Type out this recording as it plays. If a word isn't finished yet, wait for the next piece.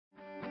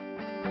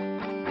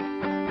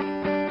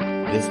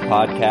This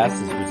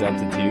podcast is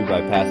presented to you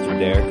by Pastor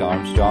Derek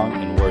Armstrong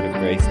and Word of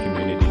Grace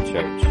Community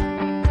Church.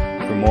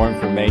 For more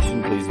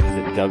information, please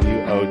visit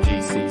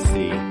wogcc.com.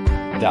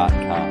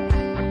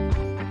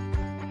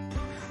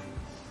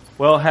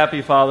 Well,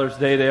 happy Father's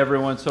Day to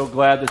everyone. So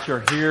glad that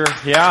you're here.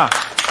 Yeah.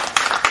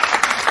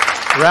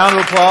 Round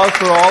of applause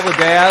for all the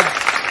dads.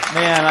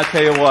 Man, I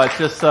tell you what, it's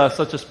just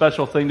such a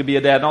special thing to be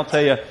a dad. And I'll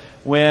tell you,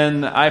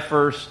 when I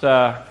first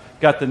got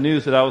the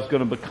news that I was going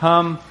to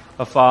become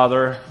a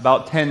father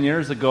about 10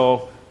 years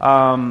ago,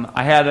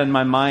 I had in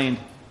my mind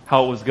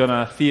how it was going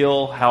to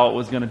feel, how it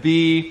was going to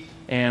be,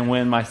 and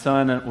when my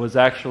son was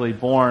actually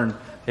born,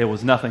 it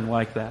was nothing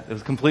like that. It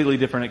was a completely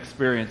different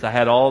experience. I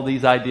had all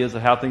these ideas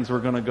of how things were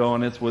going to go,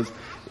 and it was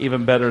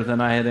even better than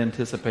I had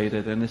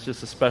anticipated, and it's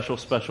just a special,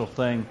 special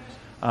thing.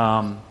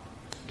 To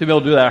be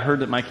able to do that, I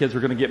heard that my kids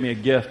were going to get me a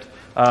gift,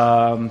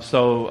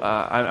 so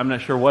I'm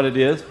not sure what it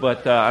is,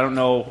 but I don't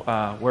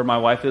know where my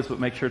wife is, but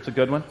make sure it's a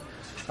good one.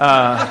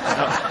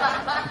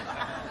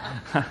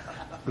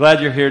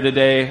 Glad you're here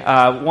today.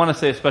 I want to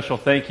say a special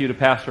thank you to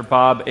Pastor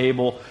Bob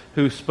Abel,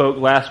 who spoke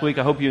last week.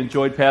 I hope you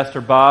enjoyed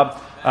Pastor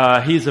Bob.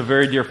 He's a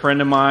very dear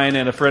friend of mine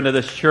and a friend of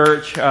this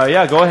church.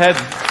 Yeah, go ahead.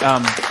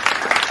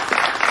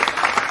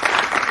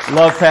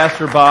 Love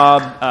Pastor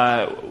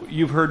Bob.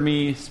 You've heard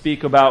me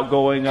speak about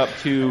going up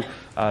to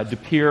De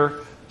Pere,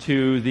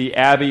 to the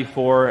Abbey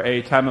for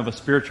a time of a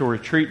spiritual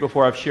retreat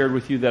before. I've shared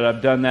with you that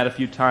I've done that a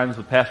few times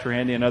with Pastor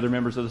Andy and other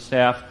members of the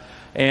staff.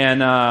 And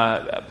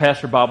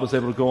Pastor Bob was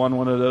able to go on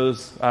one of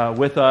those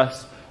with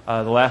us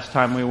the last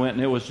time we went,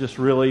 and it was just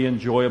really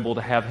enjoyable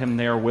to have him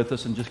there with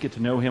us and just get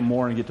to know him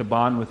more and get to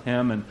bond with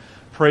him and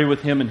pray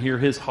with him and hear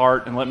his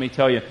heart. And let me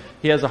tell you,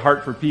 he has a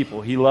heart for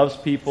people. He loves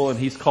people, and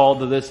he's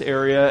called to this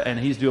area, and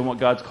he's doing what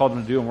God's called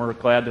him to do, and we're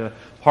glad to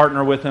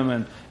partner with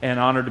him and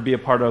honored to be a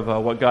part of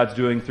what God's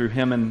doing through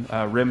him and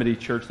Remedy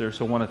Church there,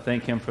 so I want to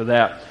thank him for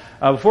that.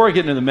 Before I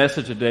get into the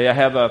message today, I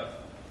have a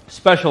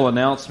special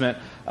announcement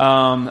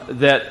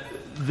that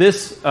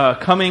this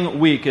coming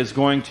week is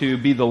going to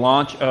be the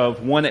launch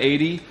of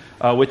 180,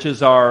 which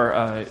is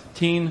our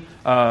teen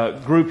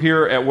group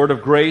here at Word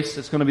of Grace.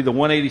 It's going to be the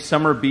 180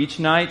 Summer Beach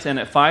Nights, and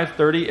at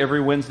 5:30 every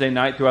Wednesday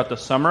night throughout the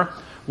summer.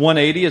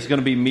 180 is going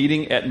to be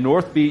meeting at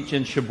North Beach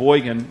in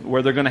Sheboygan,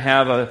 where they're going to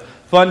have a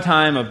fun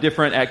time of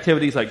different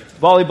activities like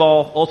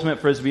volleyball, ultimate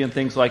frisbee, and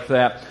things like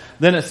that.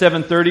 Then at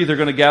 7:30, they're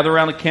going to gather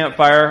around a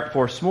campfire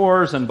for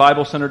s'mores and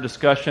Bible Center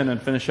discussion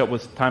and finish up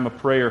with time of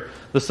prayer.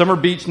 The Summer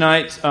Beach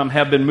Nights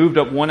have been moved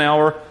up 1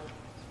 hour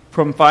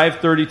from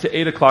 5:30 to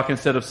 8 o'clock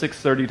instead of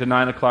 6:30 to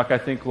 9 o'clock, I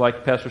think,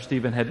 like Pastor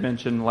Stephen had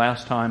mentioned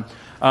last time.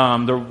 They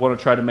want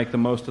to try to make the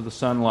most of the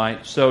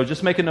sunlight. So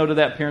just make a note of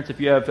that, parents. If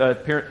you have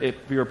if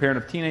you're a parent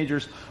of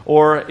teenagers,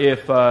 or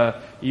if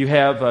you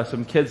have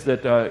some kids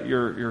that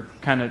you're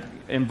kind of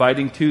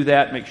inviting to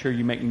that, make sure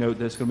you make note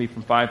that it's going to be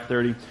from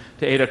 5:30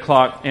 to 8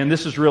 o'clock. And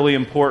this is really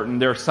important.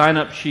 There are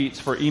sign-up sheets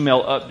for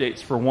email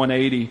updates for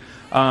 180,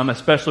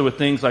 especially with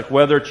things like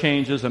weather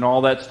changes and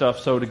all that stuff.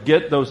 So to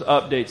get those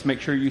updates, make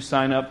sure you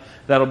sign up.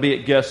 That'll be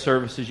at guest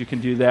services. You can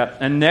do that.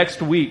 And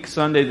next week,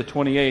 Sunday the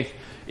 28th,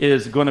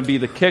 is going to be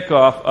the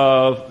kickoff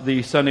of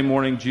the Sunday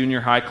morning junior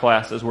high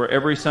classes, where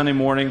every Sunday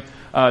morning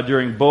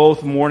during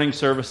both morning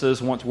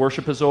services, once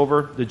worship is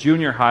over, the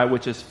junior high,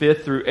 which is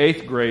 5th through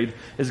 8th grade,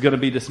 is going to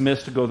be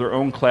dismissed to go their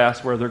own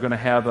class where they're going to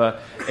have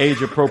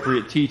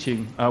age-appropriate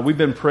teaching. We've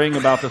been praying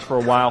about this for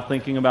a while,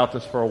 thinking about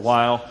this for a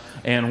while,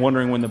 and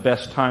wondering when the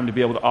best time to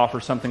be able to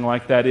offer something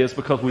like that is,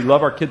 because we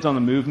love our Kids on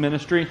the Move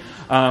ministry,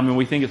 and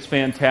we think it's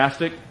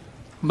fantastic.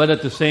 But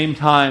at the same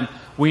time,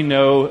 we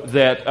know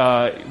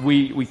that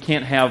we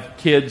can't have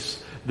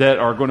kids that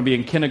are going to be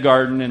in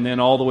kindergarten and then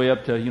all the way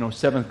up to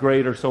 7th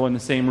grade or so in the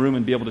same room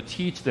and be able to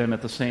teach them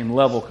at the same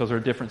level, because there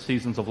are different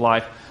seasons of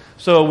life.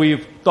 So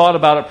we've thought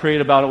about it,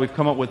 prayed about it. We've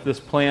come up with this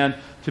plan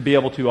to be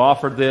able to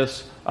offer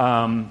this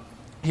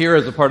here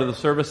as a part of the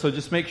service. So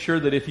just make sure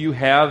that if you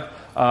have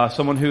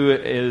someone who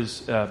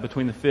is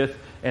between the 5th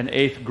and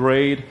 8th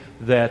grade,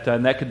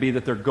 and that could be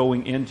that they're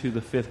going into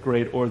the 5th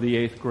grade or the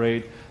 8th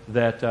grade,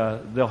 that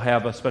they'll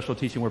have a special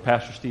teaching where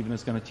Pastor Stephen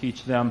is going to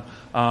teach them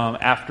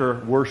after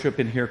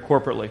worship in here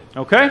corporately.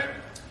 Okay?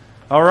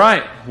 All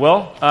right.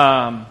 Well,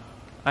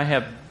 I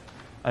have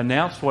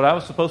announced what I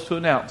was supposed to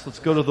announce. Let's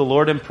go to the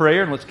Lord in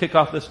prayer, and let's kick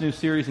off this new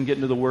series and get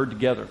into the Word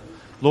together.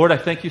 Lord, I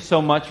thank you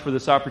so much for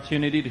this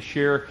opportunity to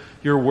share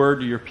your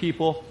Word to your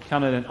people.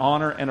 Count it an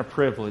honor and a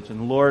privilege.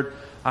 And Lord,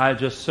 I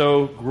just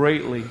so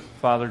greatly,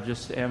 Father,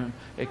 just am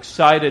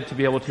excited to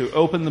be able to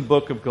open the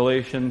book of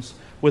Galatians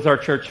with our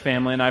church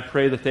family, and I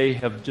pray that they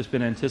have just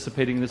been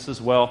anticipating this as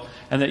well,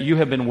 and that you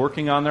have been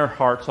working on their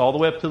hearts all the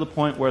way up to the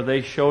point where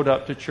they showed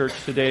up to church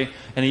today,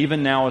 and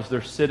even now as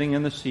they're sitting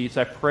in the seats,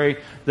 I pray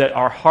that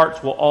our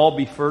hearts will all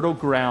be fertile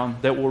ground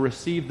that will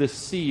receive this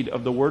seed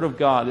of the Word of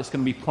God that's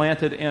going to be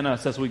planted in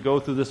us as we go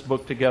through this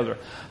book together.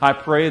 I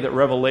pray that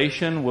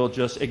revelation will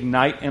just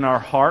ignite in our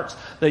hearts,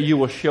 that you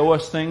will show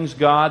us things,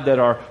 God, that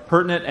are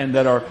pertinent and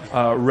that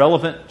are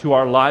relevant to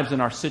our lives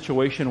and our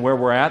situation where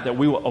we're at, that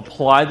we will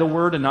apply the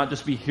Word and not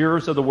just be be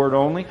hearers of the word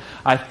only.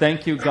 I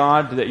thank you,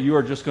 God, that you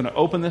are just going to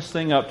open this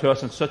thing up to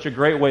us in such a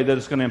great way that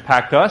it's going to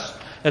impact us.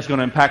 It's going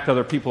to impact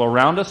other people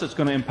around us. It's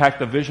going to impact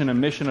the vision and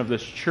mission of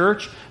this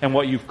church and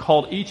what you've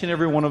called each and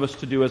every one of us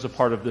to do as a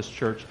part of this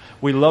church.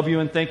 We love you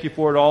and thank you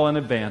for it all in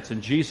advance.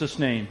 In Jesus'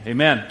 name,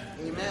 amen.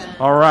 Amen.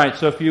 All right,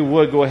 so if you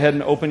would, go ahead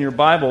and open your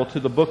Bible to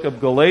the book of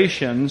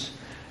Galatians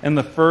in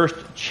the first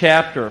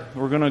chapter.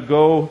 We're going to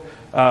go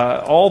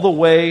all the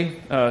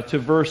way to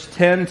verse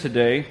 10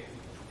 today.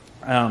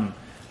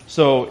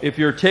 So if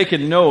you're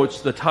taking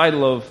notes, the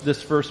title of this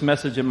first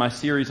message in my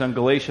series on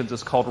Galatians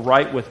is called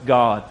Right with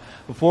God.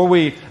 Before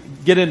we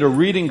get into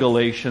reading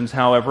Galatians,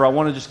 however, I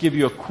want to just give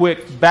you a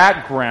quick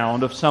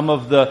background of some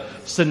of the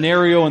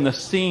scenario and the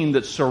scene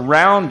that's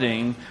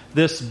surrounding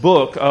this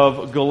book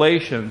of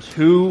Galatians.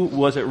 Who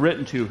was it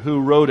written to? Who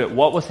wrote it?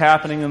 What was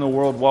happening in the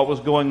world? What was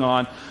going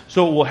on?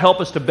 So it will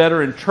help us to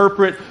better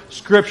interpret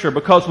Scripture,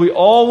 because we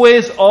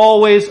always,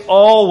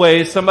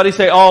 somebody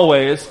say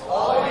always.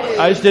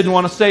 I just didn't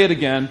want to say it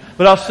again,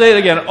 but I'll say it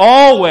again.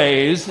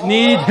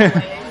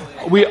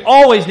 We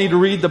always need to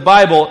read the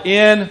Bible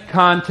in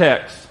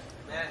context.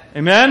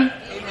 Amen?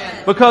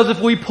 Amen. Because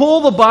if we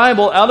pull the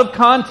Bible out of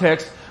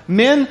context,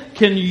 men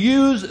can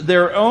use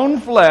their own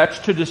flesh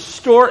to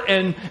distort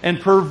and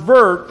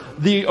pervert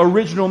the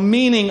original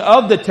meaning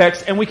of the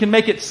text, and we can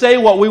make it say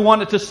what we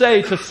want it to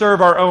say to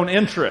serve our own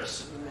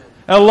interests.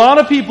 And a lot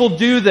of people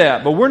do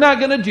that, but we're not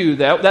going to do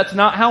that. That's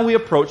not how we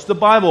approach the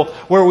Bible,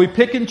 where we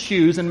pick and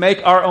choose and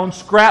make our own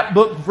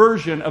scrapbook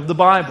version of the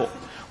Bible.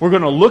 We're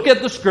going to look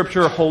at the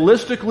Scripture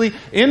holistically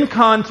in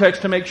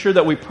context to make sure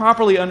that we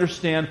properly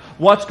understand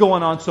what's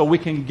going on, so we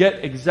can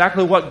get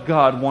exactly what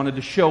God wanted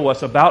to show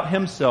us about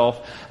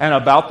Himself and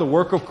about the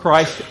work of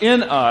Christ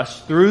in us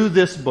through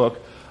this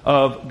book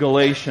of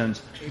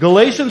Galatians.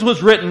 Galatians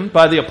was written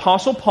by the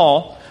Apostle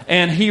Paul,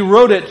 and he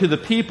wrote it to the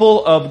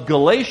people of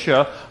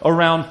Galatia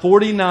around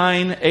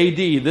 49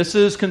 A.D. This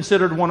is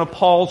considered one of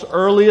Paul's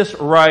earliest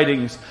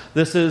writings.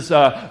 This is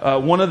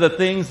one of the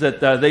things that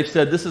they've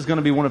said this is going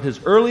to be one of his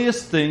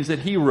earliest things that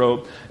he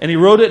wrote. And he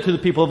wrote it to the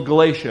people of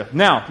Galatia.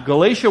 Now,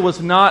 Galatia was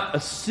not a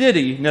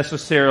city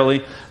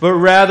necessarily, but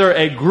rather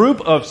a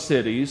group of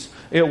cities.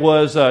 It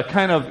was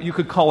kind of, you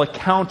could call a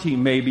county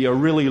maybe, a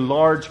really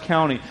large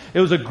county.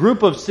 It was a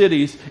group of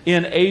cities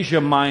in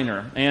Asia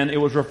Minor, and it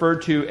was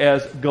referred to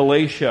as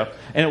Galatia,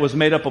 and it was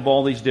made up of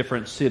all these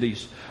different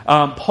cities.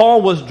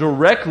 Paul was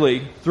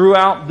directly,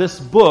 throughout this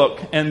book,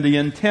 and the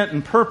intent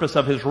and purpose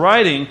of his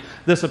writing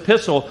this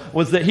epistle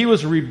was that he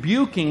was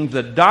rebuking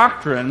the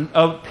doctrine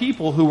of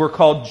people who were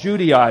called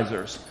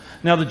Judaizers.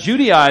 Now, the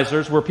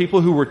Judaizers were people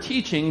who were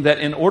teaching that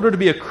in order to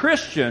be a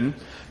Christian,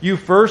 you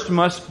first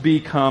must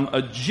become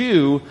a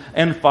Jew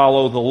and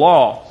follow the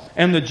law.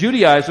 And the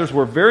Judaizers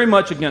were very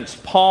much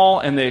against Paul,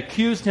 and they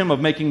accused him of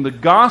making the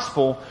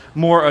gospel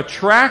more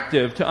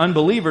attractive to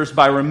unbelievers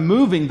by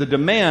removing the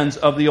demands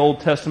of the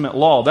Old Testament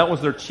law. That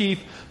was their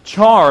chief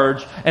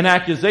charge and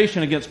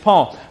accusation against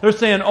Paul. They're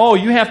saying, oh,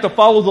 you have to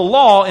follow the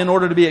law in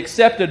order to be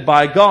accepted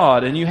by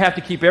God, and you have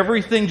to keep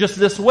everything just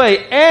this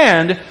way,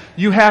 and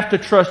you have to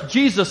trust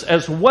Jesus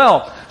as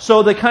well.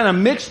 So they kind of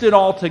mixed it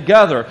all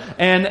together,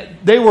 and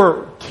they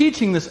were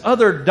teaching this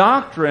other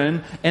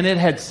doctrine, and it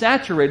had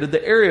saturated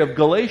the area of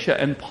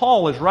Galatia, and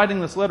Paul is writing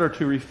this letter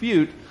to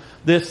refute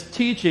this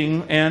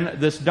teaching and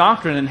this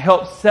doctrine and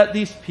help set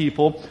these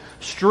people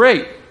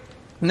straight.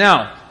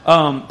 Now,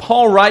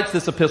 Paul writes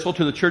this epistle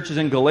to the churches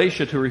in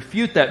Galatia to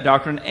refute that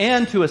doctrine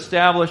and to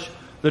establish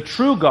the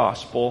true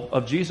gospel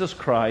of Jesus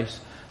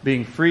Christ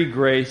being free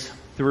grace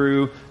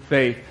through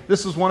faith.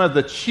 This is one of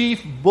the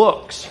chief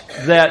books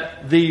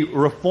that the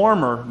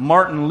reformer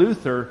Martin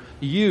Luther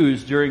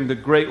used during the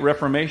Great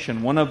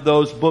Reformation. One of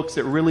those books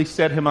that really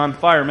set him on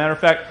fire. Matter of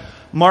fact,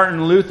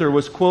 Martin Luther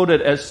was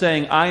quoted as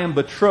saying, "I am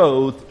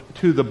betrothed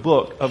to the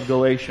book of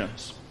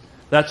Galatians."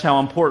 That's how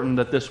important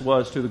that this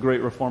was to the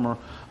great reformer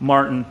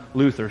Martin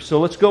Luther.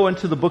 So let's go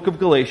into the book of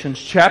Galatians,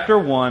 chapter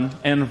 1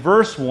 and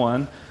verse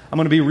 1. I'm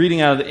going to be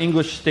reading out of the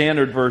English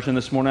Standard Version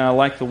this morning. I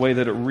like the way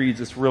that it reads.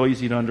 It's real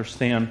easy to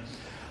understand.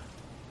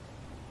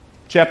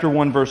 Chapter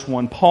 1, verse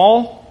 1.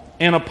 Paul,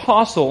 an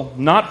apostle,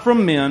 not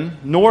from men,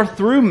 nor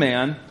through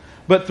man,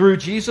 but through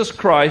Jesus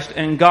Christ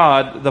and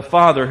God the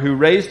Father, who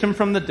raised him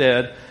from the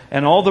dead,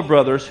 and all the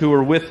brothers who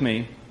are with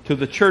me, to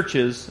the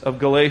churches of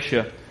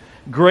Galatia.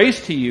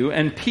 Grace to you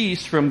and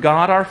peace from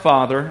God our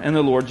Father and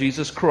the Lord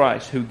Jesus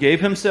Christ, who gave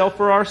himself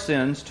for our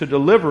sins to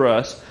deliver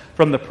us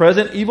from the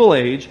present evil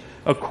age,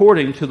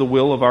 according to the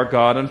will of our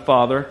God and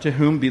Father, to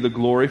whom be the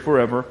glory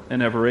forever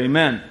and ever.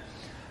 Amen.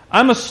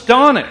 I'm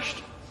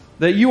astonished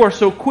that you are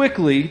so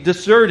quickly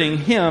deserting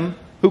him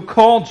who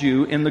called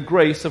you in the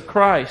grace of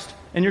Christ,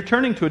 and you're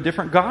turning to a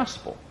different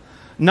gospel.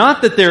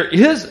 Not that there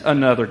is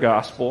another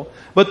gospel,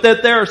 but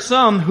that there are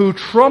some who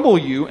trouble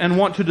you and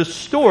want to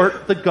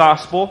distort the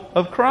gospel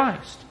of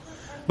Christ.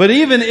 But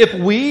even if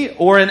we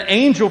or an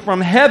angel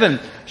from heaven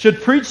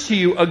should preach to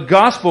you a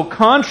gospel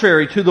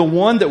contrary to the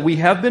one that we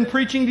have been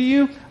preaching to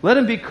you, let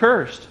him be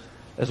cursed.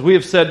 As we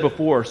have said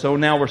before, so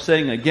now we're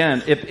saying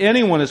again, if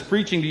anyone is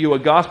preaching to you a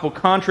gospel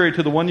contrary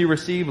to the one you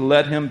received,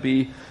 let him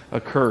be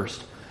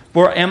accursed.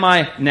 For am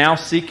I now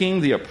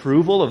seeking the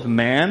approval of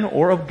man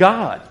or of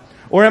God?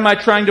 Or am I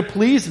trying to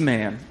please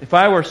man? If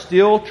I were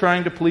still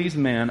trying to please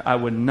man, I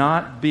would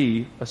not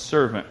be a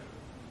servant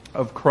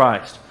of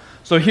Christ.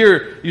 So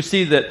here you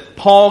see that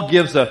Paul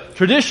gives a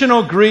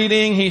traditional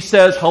greeting. He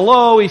says,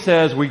 hello. He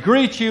says, we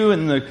greet you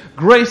in the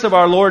grace of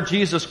our Lord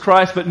Jesus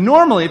Christ. But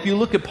normally, if you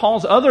look at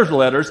Paul's other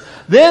letters,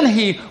 then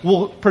he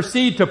will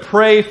proceed to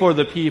pray for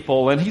the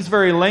people. And he's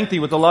very lengthy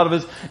with a lot of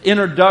his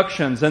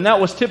introductions. And that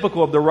was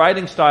typical of the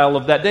writing style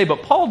of that day.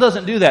 But Paul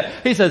doesn't do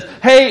that. He says,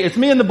 hey, it's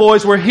me and the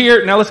boys. We're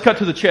here. Now let's cut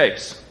to the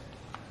chase.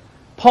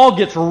 Paul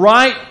gets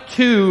right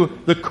to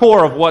the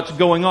core of what's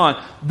going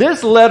on.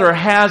 This letter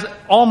has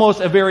almost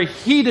a very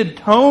heated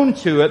tone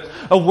to it,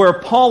 of where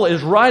Paul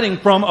is writing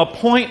from a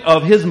point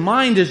of his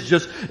mind is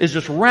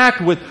just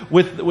racked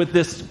with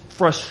this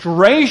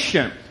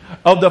frustration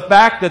of the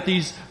fact that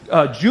these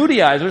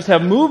Judaizers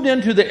have moved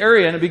into the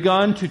area and have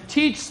begun to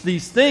teach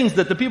these things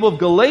that the people of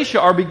Galatia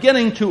are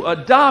beginning to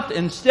adopt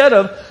instead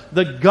of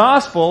the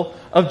gospel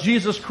of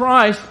Jesus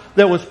Christ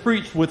that was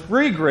preached with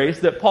free grace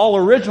that Paul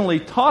originally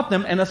taught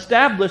them and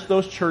established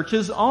those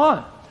churches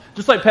on.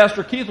 Just like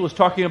Pastor Keith was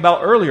talking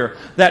about earlier,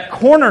 that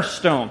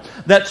cornerstone,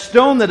 that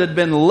stone that had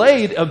been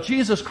laid of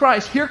Jesus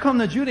Christ, here come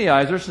the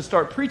Judaizers to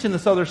start preaching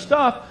this other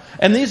stuff.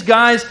 And these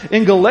guys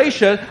in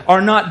Galatia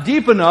are not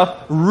deep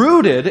enough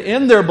rooted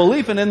in their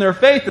belief and in their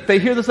faith that they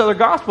hear this other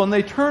gospel and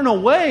they turn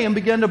away and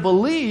begin to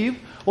believe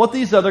what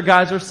these other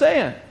guys are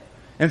saying,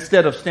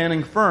 instead of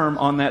standing firm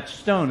on that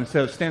stone,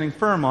 instead of standing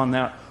firm on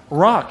that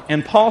rock.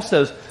 And Paul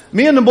says,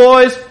 me and the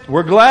boys,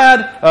 we're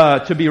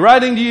glad to be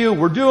writing to you.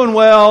 We're doing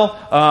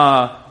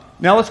well.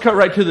 Now let's cut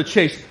right to the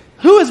chase.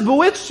 Who has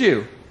bewitched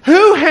you?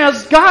 Who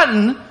has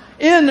gotten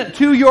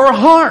into your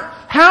heart?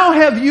 How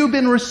have you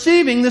been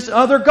receiving this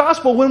other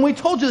gospel? When we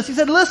told you this, he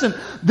said, listen,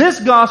 this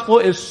gospel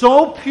is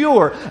so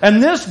pure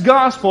and this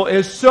gospel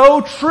is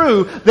so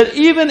true that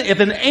even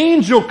if an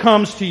angel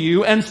comes to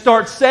you and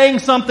starts saying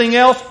something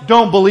else,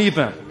 don't believe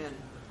him.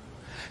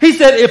 He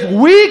said, if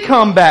we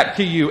come back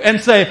to you and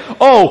say,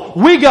 oh,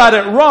 we got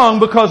it wrong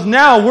because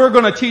now we're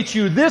going to teach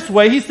you this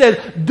way, he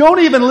said, don't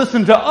even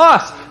listen to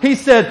us. He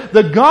said,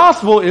 the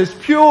gospel is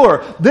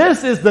pure.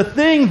 This is the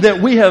thing that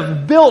we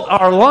have built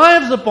our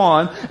lives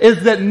upon,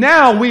 is that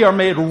now we are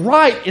made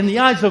right in the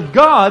eyes of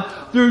God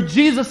through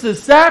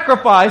Jesus'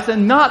 sacrifice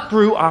and not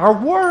through our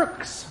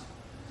works.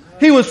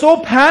 He was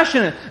so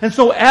passionate and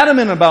so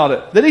adamant about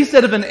it that he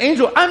said, if an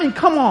angel, I mean,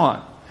 come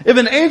on. If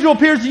an angel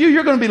appears to you,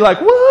 you're going to be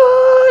like,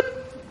 what?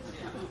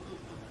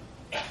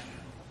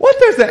 What?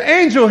 There's an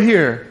angel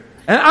here.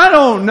 And I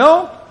don't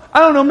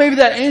know. Maybe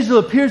that angel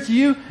appears to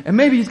you and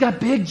maybe he's got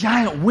big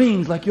giant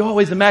wings like you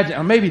always imagine.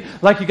 Or maybe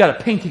like you got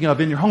a painting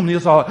of in your home and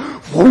he's all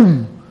like,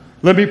 boom,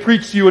 let me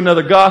preach to you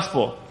another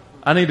gospel.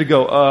 I need to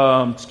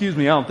go, excuse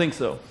me, I don't think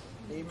so.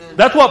 Amen.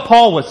 That's what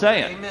Paul was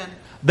saying. Amen.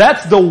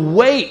 That's the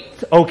weight,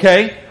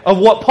 okay, of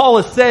what Paul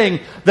is saying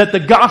that the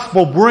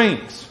gospel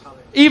brings.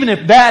 Even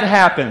if that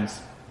happens,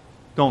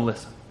 don't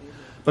listen.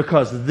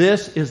 Because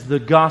this is the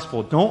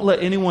gospel. Don't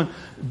let anyone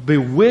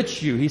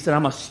bewitch you. He said,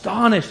 I'm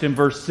astonished in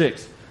verse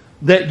 6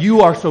 that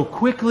you are so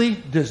quickly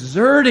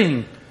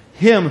deserting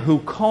him who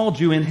called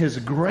you in his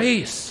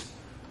grace.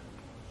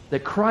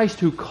 That Christ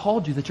who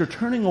called you, that you're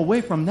turning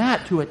away from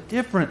that to a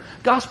different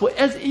gospel,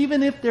 as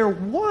even if there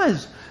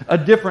was a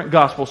different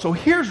gospel. So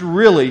here's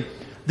really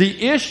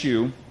the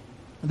issue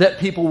that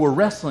people were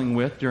wrestling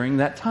with during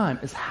that time,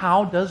 is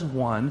how does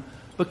one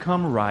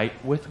become right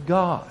with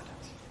God?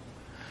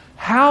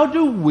 How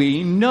do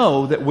we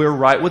know that we're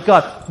right with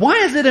God? Why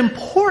is it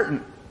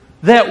important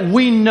that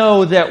we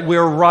know that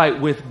we're right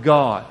with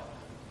God?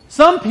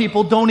 Some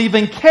people don't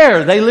even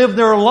care. They live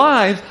their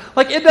lives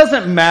like it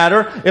doesn't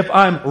matter if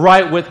I'm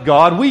right with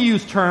God. We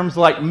use terms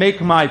like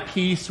make my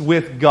peace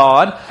with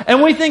God,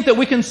 and we think that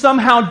we can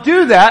somehow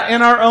do that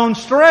in our own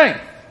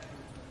strength.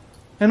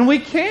 And we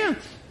can't.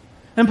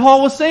 And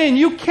Paul was saying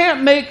you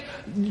can't make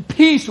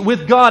peace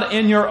with God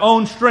in your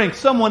own strength.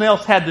 Someone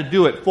else had to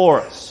do it for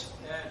us.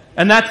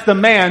 And that's the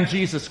man,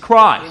 Jesus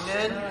Christ.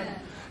 Amen.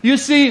 You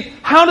see,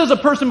 how does a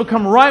person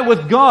become right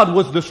with God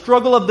was the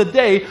struggle of the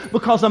day,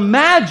 because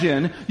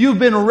imagine you've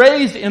been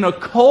raised in a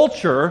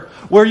culture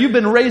where you've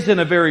been raised in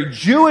a very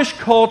Jewish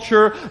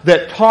culture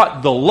that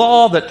taught the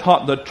law, that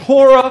taught the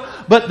Torah,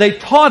 but they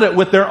taught it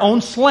with their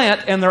own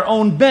slant and their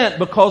own bent,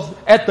 because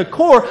at the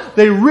core,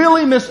 they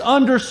really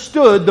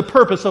misunderstood the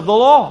purpose of the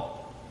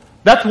law.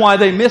 That's why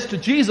they missed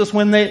Jesus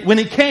when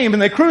he came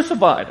and they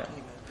crucified him.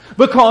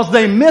 Because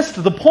they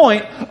missed the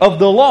point of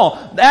the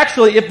law.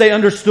 Actually, if they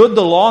understood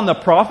the law and the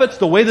prophets,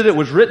 the way that it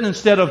was written,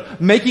 instead of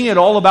making it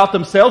all about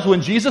themselves,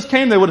 when Jesus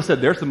came, they would have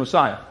said, there's the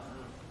Messiah.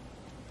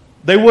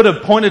 They would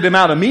have pointed him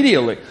out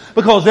immediately.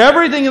 Because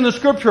everything in the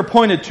Scripture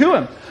pointed to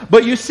him.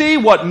 But you see,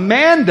 what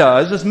man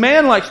does is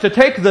man likes to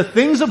take the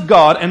things of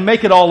God and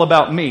make it all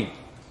about me.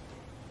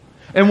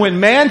 And when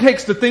man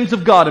takes the things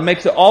of God and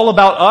makes it all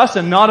about us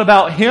and not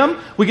about Him,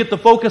 we get the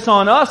focus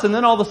on us, and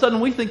then all of a sudden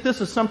we think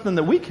this is something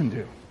that we can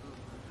do.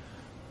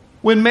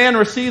 When man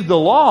received the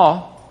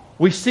law,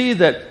 we see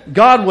that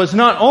God was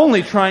not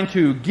only trying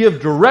to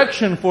give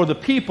direction for the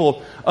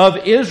people of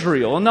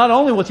Israel, and not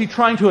only was He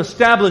trying to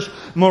establish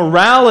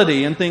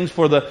morality and things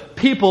for the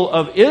people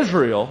of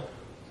Israel,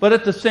 but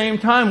at the same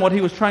time what He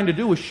was trying to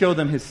do was show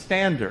them His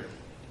standard.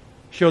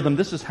 Show them,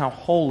 this is how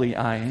holy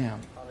I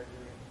am.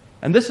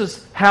 And this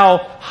is how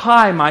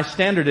high my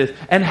standard is,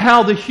 and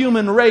how the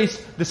human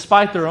race,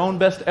 despite their own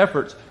best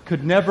efforts,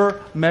 could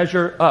never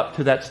measure up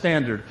to that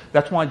standard.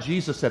 That's why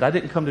Jesus said, I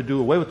didn't come to do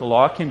away with the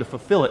law, I came to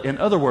fulfill it. In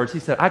other words, He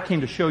said, I came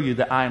to show you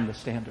that I am the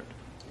standard.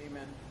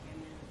 Amen.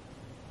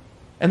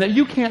 And that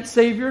you can't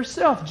save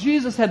yourself.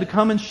 Jesus had to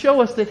come and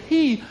show us that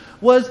He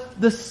was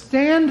the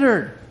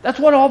standard. That's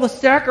what all the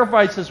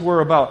sacrifices were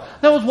about.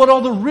 That was what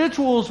all the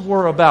rituals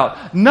were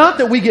about. Not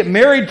that we get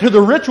married to the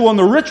ritual and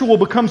the ritual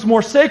becomes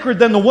more sacred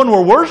than the one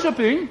we're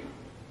worshiping.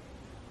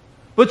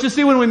 But you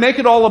see, when we make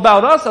it all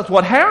about us, that's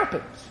what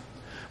happens.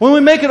 When we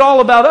make it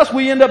all about us,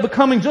 we end up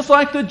becoming just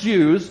like the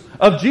Jews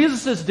of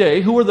Jesus' day,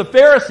 who were the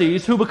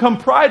Pharisees, who become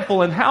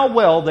prideful in how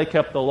well they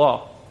kept the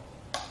law.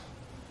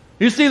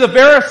 You see, the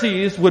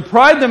Pharisees would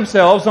pride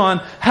themselves on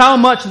how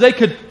much they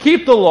could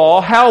keep the law,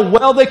 how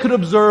well they could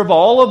observe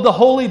all of the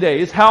holy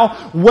days,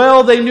 how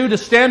well they knew to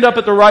stand up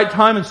at the right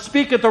time and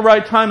speak at the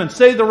right time and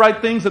say the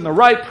right things and the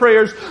right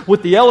prayers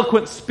with the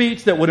eloquent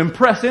speech that would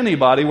impress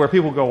anybody, where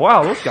people go,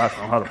 wow, those guys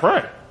know how to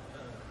pray.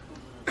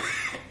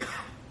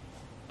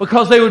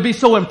 Because they would be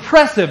so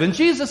impressive. And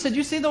Jesus said,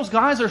 you see, those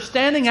guys are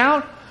standing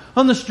out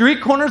on the street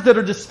corners that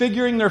are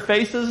disfiguring their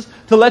faces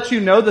to let you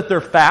know that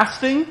they're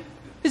fasting.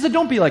 He said,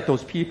 don't be like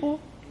those people.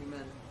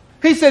 Amen.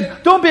 He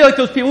said, don't be like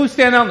those people who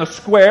stand out in the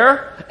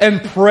square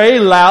and pray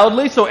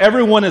loudly so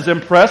everyone is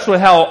impressed with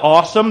how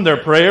awesome their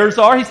prayers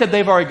are. He said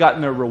they've already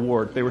gotten their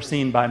reward. They were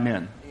seen by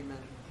men. Amen.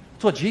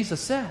 That's what Jesus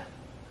said.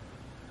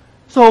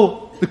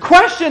 So the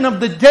question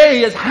of the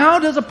day is, how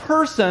does a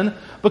person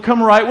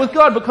become right with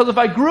God? Because if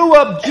I grew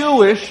up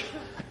Jewish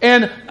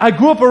and I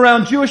grew up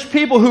around Jewish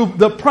people who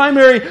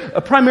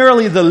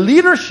primarily the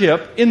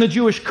leadership in the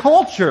Jewish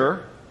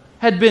culture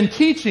had been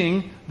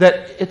teaching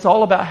that it's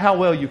all about how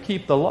well you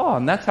keep the law,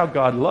 and that's how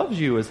God loves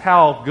you, is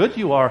how good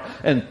you are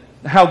and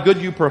how good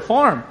you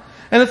perform.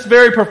 And it's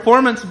very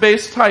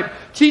performance-based type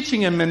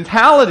teaching and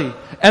mentality.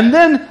 And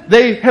then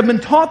they have been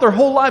taught their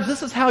whole lives,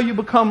 this is how you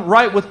become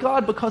right with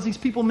God, because these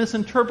people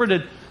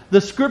misinterpreted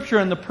the Scripture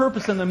and the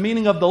purpose and the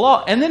meaning of the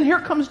law. And then here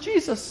comes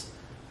Jesus.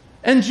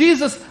 And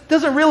Jesus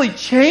doesn't really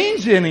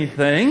change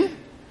anything.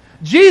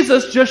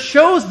 Jesus just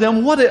shows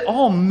them what it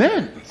all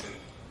meant.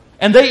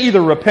 And they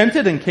either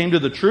repented and came to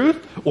the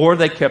truth, or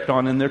they kept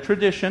on in their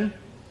tradition,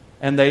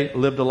 and they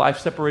lived a life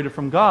separated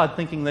from God,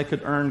 thinking they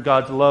could earn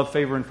God's love,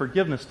 favor, and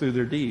forgiveness through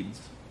their deeds.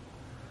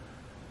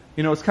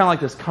 You know, it's kind of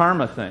like this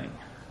karma thing.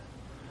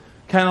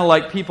 Kind of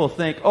like people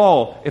think,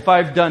 oh, if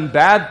I've done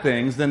bad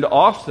things, then to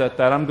offset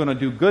that, I'm going to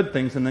do good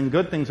things, and then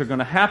good things are going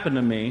to happen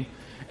to me.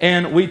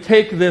 And we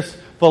take this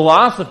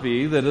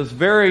philosophy that is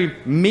very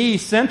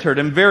me-centered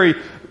and very,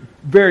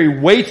 very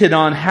weighted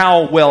on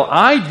how well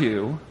I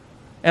do,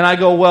 and I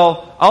go,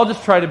 well, I'll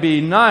just try to be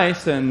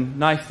nice, and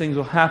nice things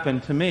will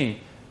happen to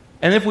me.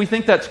 And if we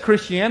think that's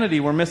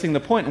Christianity, we're missing the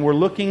point, and we're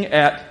looking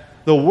at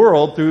the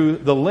world through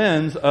the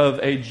lens of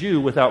a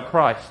Jew without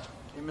Christ.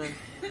 Amen.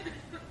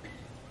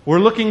 We're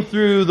looking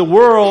through the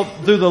world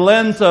through the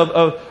lens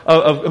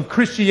of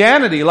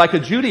Christianity like a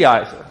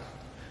Judaizer.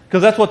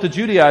 Because that's what the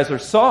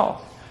Judaizers saw.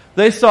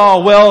 They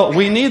saw, well,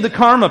 we need the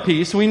karma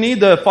piece, we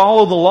need to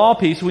follow the law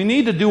piece, we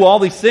need to do all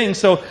these things.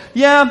 So,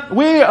 yeah,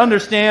 we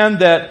understand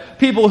that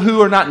people who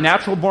are not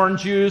natural-born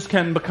Jews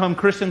can become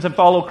Christians and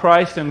follow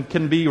Christ and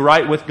can be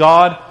right with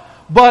God.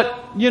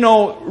 But, you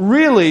know,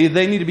 really,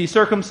 they need to be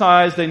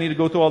circumcised, they need to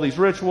go through all these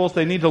rituals,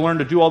 they need to learn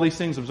to do all these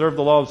things, observe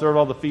the law, observe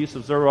all the feasts,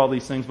 observe all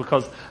these things,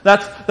 because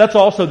that's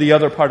also the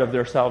other part of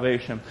their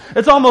salvation.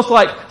 It's almost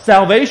like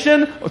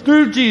salvation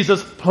through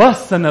Jesus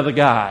plus another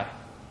guy.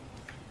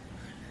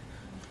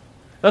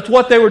 That's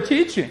what they were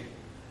teaching.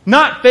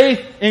 Not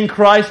faith in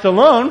Christ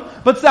alone,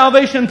 but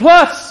salvation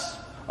plus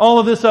all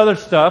of this other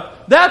stuff.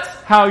 That's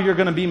how you're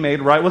going to be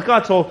made right with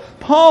God. So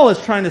Paul is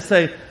trying to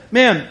say,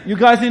 man, you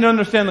guys need to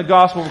understand the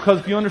gospel, because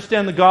if you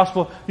understand the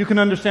gospel, you can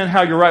understand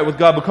how you're right with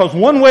God. Because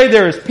one way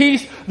there is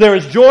peace, there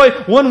is joy.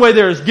 One way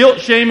there is guilt,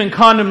 shame, and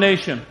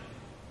condemnation.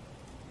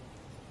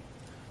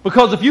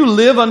 Because if you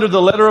live under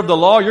the letter of the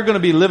law, you're going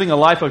to be living a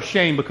life of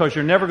shame, because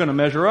you're never going to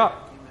measure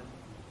up.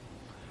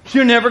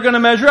 You're never going to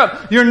measure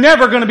up. You're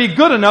never going to be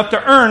good enough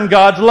to earn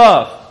God's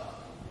love.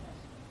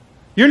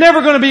 You're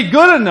never going to be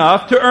good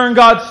enough to earn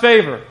God's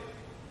favor.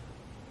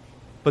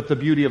 But the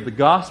beauty of the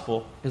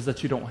gospel is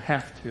that you don't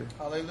have to.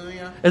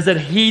 Hallelujah. Is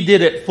that He did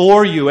it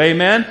for you.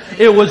 Amen?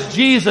 It was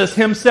Jesus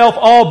Himself,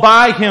 all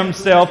by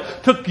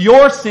Himself, took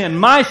your sin,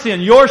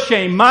 your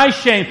shame, my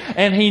shame,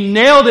 and He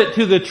nailed it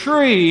to the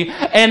tree,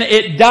 and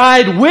it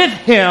died with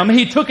Him.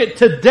 He took it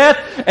to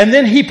death, and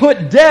then He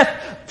put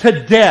death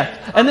to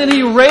death. And then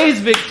He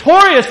raised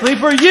victoriously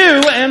for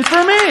you and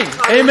for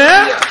me.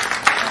 Amen?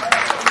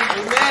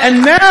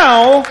 And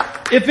now,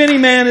 if any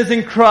man is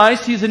in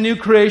Christ, he's a new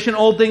creation.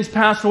 Old things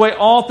pass away.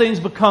 All things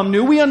become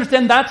new. We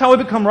understand that's how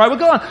we become right with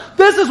God.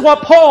 This is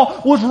what Paul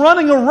was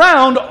running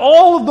around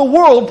all of the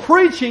world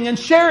preaching and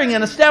sharing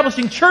and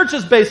establishing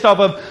churches based off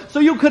of. So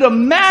you could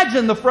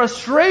imagine the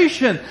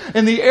frustration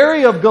in the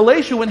area of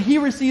Galatia when he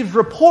receives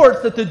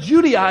reports that the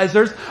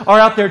Judaizers are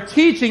out there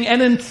teaching,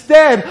 and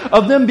instead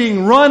of them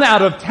being run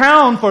out of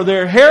town for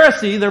their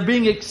heresy, they're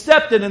being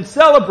accepted and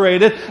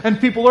celebrated, and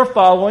people are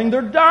following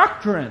their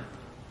doctrine.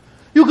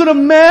 You can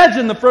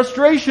imagine the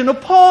frustration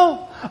of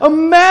Paul.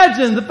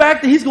 Imagine the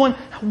fact that he's going,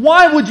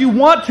 why would you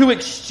want to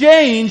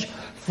exchange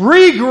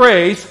free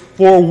grace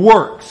for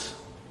works?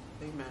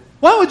 Amen.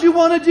 Why would you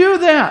want to do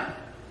that?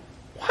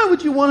 Why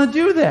would you want to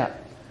do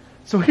that?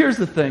 So here's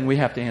the thing we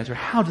have to answer.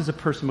 How does a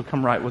person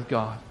become right with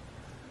God?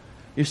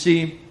 You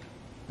see,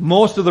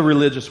 most of the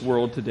religious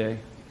world today,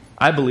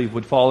 I believe,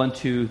 would fall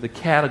into the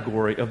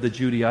category of the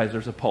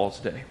Judaizers of Paul's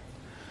day.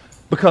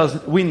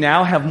 Because we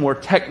now have more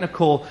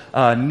technical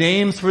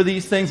names for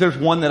these things. There's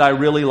one that I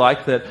really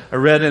like that I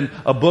read in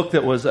a book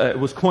that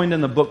was coined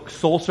in the book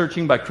Soul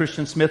Searching by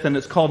Christian Smith, and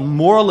it's called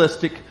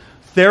Moralistic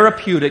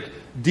Therapeutic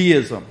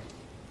Deism.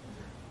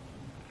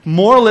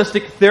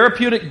 Moralistic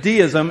therapeutic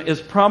deism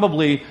is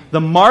probably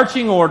the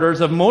marching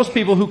orders of most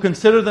people who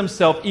consider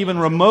themselves even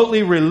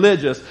remotely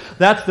religious.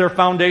 That's their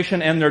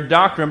foundation and their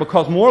doctrine,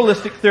 because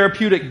moralistic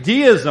therapeutic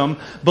deism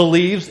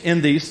believes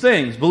in these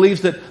things.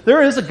 Believes that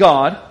there is a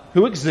God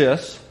who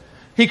exists.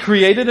 He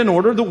created and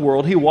ordered the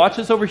world. He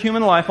watches over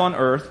human life on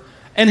earth.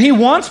 And He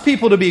wants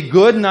people to be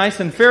good, nice,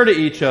 and fair to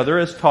each other,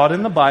 as taught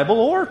in the Bible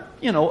or,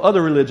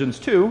 other religions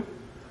too.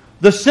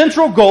 The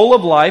central goal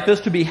of life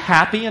is to be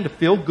happy and to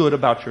feel good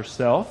about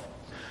yourself.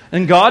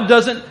 And God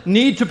doesn't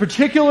need to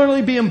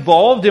particularly be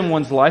involved in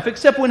one's life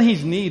except when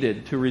He's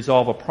needed to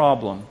resolve a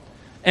problem.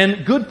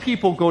 And good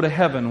people go to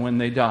heaven when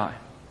they die.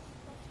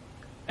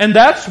 And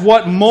that's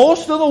what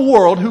most of the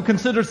world who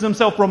considers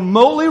themselves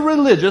remotely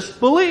religious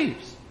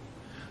believes.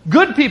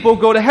 Good people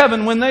go to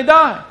heaven when they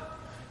die.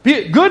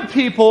 Good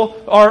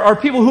people are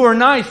people who are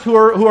nice, who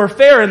are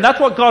fair, and that's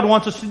what God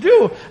wants us to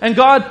do. And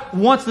God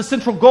wants the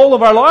central goal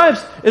of our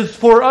lives is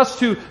for us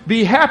to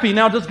be happy.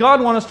 Now, does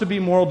God want us to be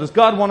moral? Does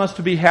God want us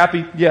to be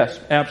happy? Yes,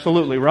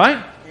 absolutely,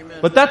 right? Amen.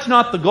 But that's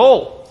not the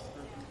goal.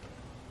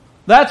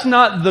 That's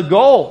not the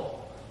goal.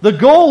 The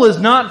goal is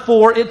not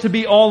for it to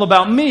be all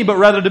about me, but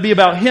rather to be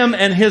about Him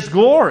and His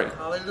glory.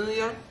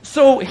 Hallelujah.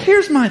 So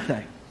here's my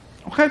thing,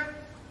 okay?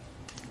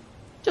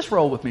 Just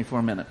roll with me for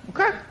a minute,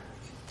 okay?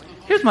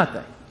 Here's my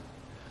thing.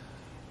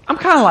 I'm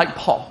kind of like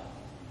Paul.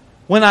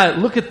 When I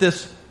look at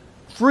this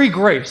free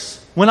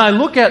grace, when I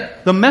look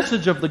at the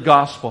message of the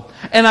gospel,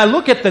 and I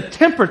look at the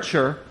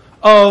temperature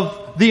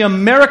of the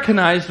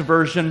Americanized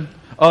version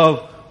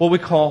of what we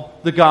call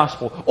the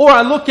gospel. Or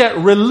I look at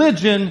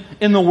religion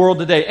in the world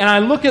today, and I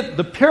look at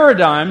the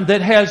paradigm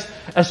that has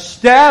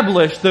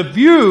established the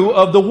view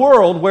of the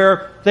world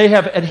where they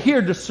have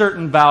adhered to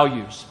certain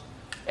values.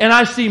 And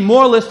I see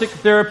moralistic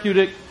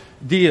therapeutic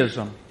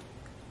deism.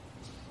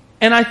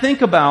 And I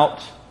think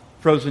about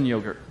frozen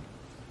yogurt.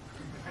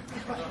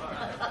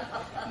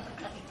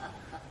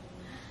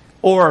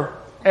 Or,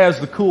 as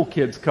the cool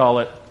kids call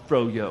it,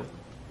 froyo.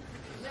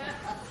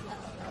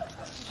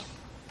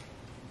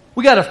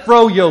 We got a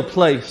froyo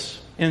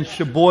place in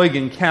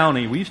Sheboygan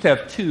County. We used to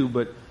have two,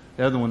 but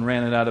the other one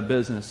ran it out of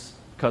business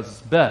because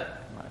it's better,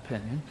 in my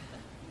opinion.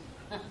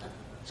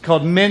 It's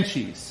called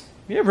Menchie's.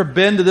 You ever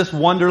been to this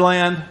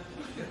wonderland?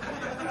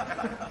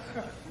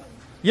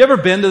 You ever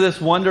been to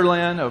this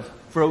wonderland of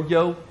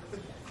froyo?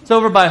 It's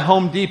over by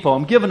Home Depot.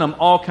 I'm giving them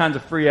all kinds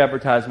of free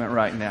advertisement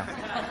right now.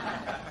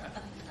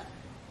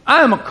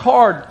 I am a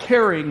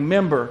card-carrying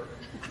member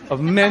of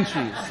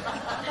Menchie's.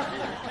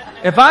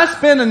 If I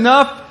spend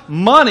enough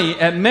money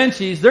at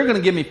Menchie's, they're going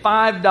to give me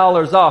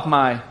 $5 off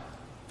my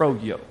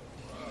froyo.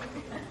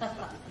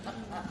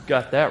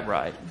 Got that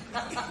right.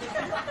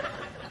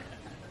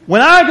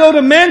 When I go to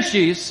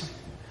Menchie's,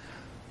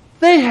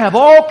 they have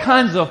all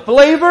kinds of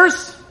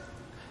flavors.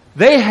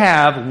 They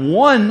have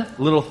one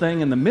little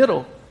thing in the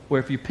middle where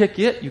if you pick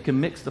it, you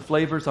can mix the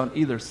flavors on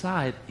either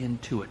side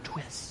into a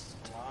twist.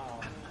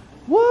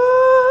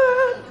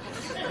 What?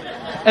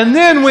 And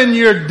then when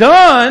you're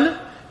done,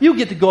 you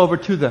get to go over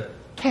to the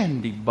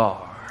candy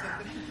bar.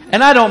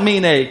 And I don't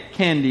mean a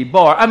candy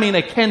bar. I mean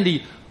a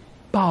candy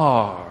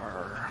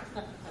bar.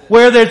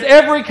 Where there's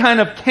every kind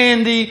of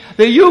candy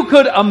that you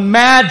could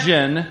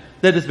imagine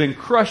that has been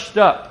crushed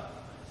up,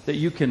 that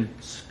you can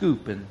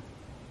scoop and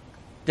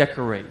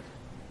decorate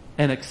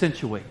and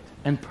accentuate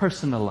and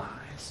personalize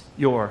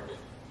your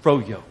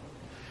froyo.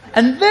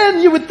 And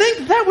then you would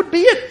think that would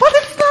be it, but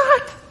it's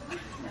not.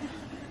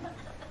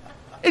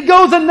 It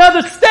goes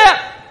another step.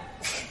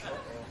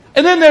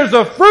 And then there's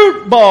a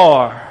fruit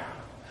bar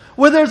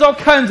where there's all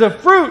kinds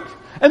of fruit.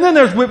 And then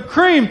there's whipped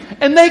cream.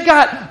 And they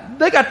got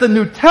the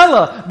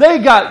Nutella. They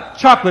got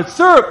chocolate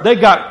syrup. They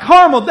got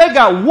caramel. They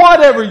got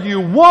whatever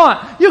you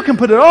want. You can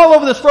put it all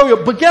over this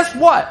froyo. But guess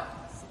what?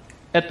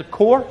 At the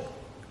core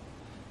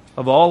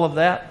of all of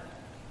that,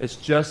 it's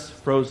just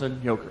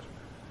frozen yogurt.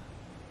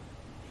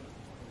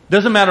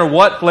 Doesn't matter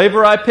what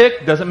flavor I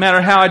pick, doesn't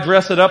matter how I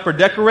dress it up or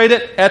decorate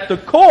it, at the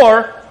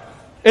core,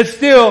 it's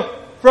still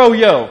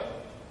fro-yo.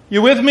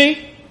 You with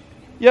me?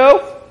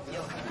 Yo?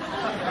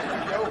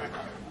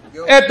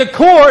 At the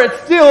core, it's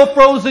still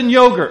frozen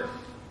yogurt.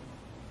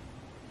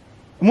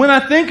 When I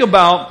think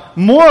about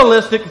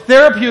moralistic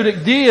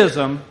therapeutic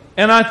deism,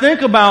 and I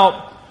think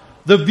about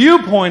the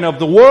viewpoint of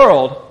the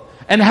world,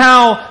 and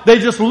how they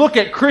just look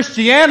at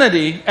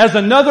Christianity as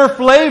another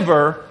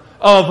flavor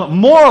of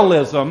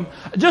moralism,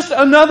 just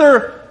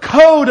another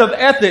code of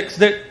ethics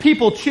that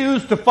people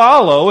choose to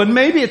follow, and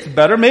maybe it's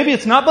better, maybe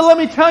it's not, but let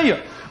me tell you,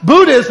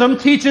 Buddhism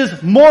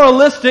teaches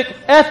moralistic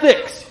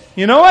ethics.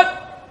 You know what?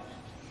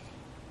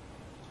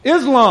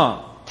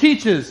 Islam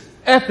teaches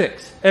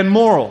ethics and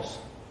morals.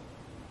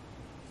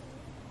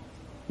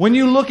 When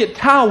you look at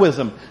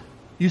Taoism,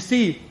 you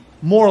see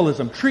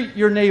moralism. Treat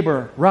your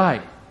neighbor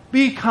right.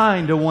 Be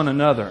kind to one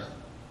another.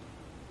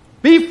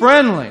 Be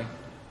friendly.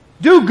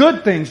 Do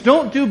good things.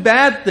 Don't do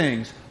bad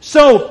things.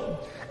 So,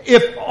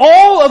 if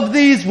all of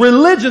these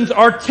religions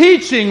are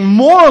teaching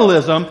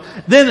moralism,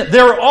 then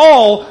they're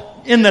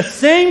all in the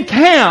same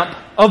camp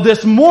of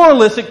this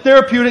moralistic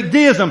therapeutic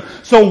deism.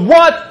 So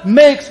what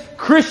makes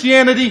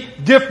Christianity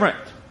different?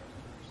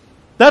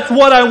 That's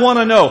what I want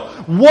to know.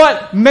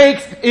 What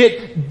makes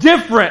it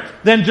different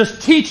than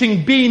just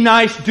teaching be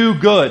nice, do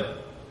good?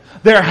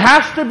 There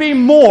has to be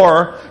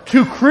more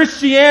to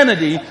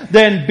Christianity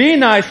than be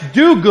nice,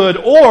 do good,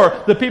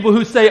 or the people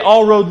who say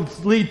all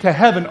roads lead to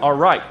heaven are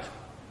right.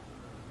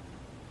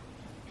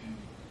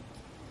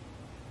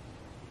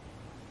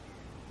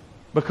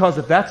 Because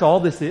if that's all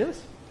this is,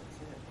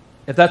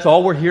 if that's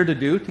all we're here to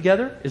do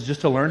together, is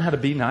just to learn how to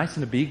be nice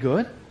and to be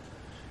good,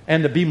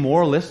 and to be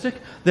moralistic,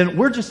 then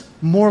we're just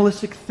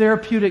moralistic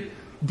therapeutic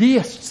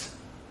deists.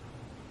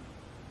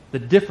 The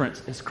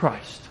difference is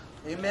Christ.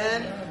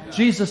 Amen.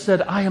 Jesus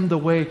said, I am the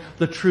way,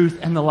 the truth,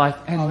 and the life,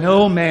 and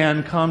no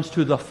man comes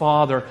to the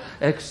Father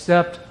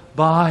except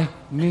by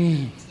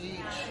me.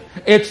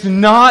 It's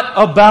not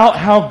about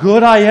how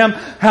good I am,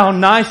 how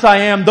nice I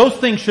am. Those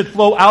things should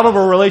flow out of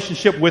a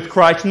relationship with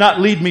Christ,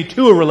 not lead me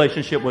to a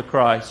relationship with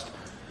Christ.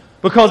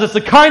 Because it's the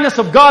kindness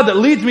of God that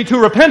leads me to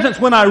repentance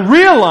when I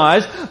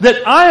realize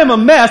that I am a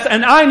mess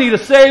and I need a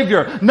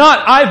Savior.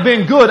 Not, I've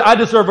been good, I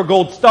deserve a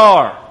gold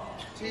star.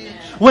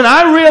 When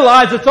I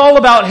realize it's all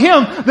about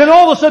Him, then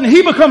all of a sudden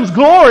He becomes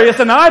glorious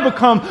and I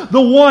become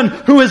the one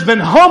who has been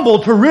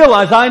humbled to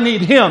realize I need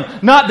Him.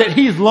 Not that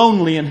He's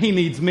lonely and He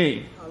needs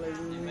me.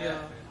 Hallelujah.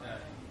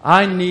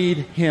 I need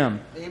Him.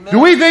 Amen. Do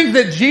we think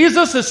that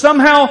Jesus is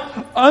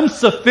somehow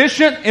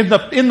insufficient in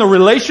the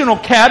relational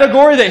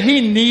category, that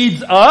He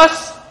needs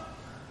us?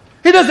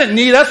 He doesn't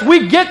need us.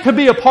 We get to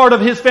be a part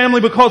of His family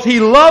because He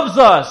loves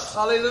us.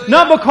 Hallelujah.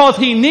 Not because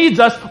He needs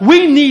us.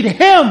 We need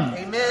Him.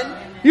 Amen.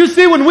 You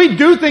see, when we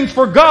do things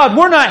for God,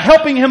 we're not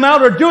helping Him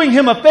out or doing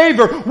Him a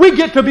favor. We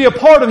get to be a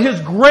part of His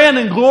grand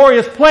and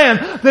glorious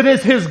plan that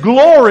is His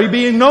glory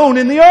being known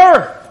in the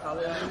earth.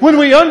 Hallelujah. When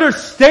we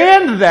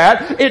understand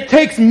that, it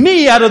takes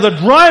me out of the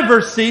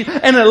driver's seat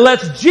and it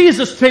lets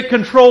Jesus take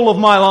control of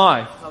my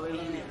life.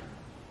 Hallelujah.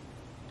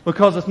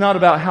 Because it's not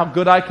about how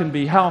good I can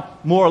be, how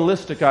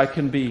moralistic I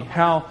can be,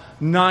 how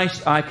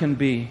nice I can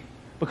be.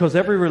 Because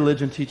every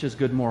religion teaches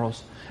good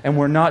morals. And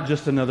we're not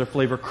just another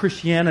flavor.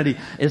 Christianity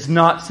is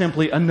not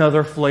simply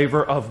another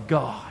flavor of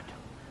God.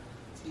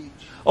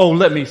 Oh,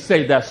 let me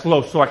say that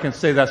slow so I can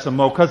say that some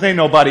more, because ain't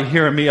nobody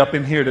hearing me up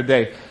in here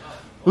today.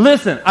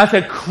 Listen, I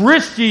said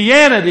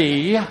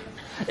Christianity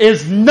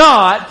is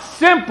not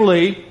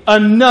simply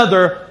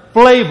another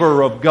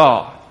flavor of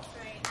God.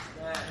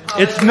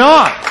 It's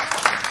not.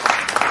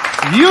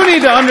 You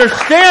need to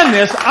understand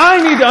this.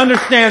 I need to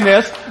understand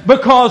this,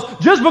 because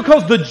just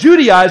because the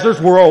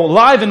Judaizers were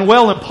alive and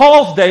well in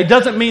Paul's day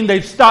doesn't mean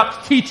they've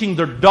stopped teaching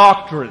their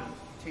doctrine.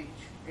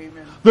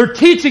 Amen. They're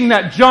teaching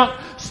that junk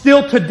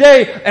still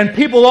today, and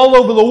people all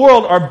over the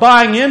world are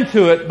buying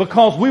into it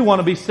because we want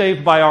to be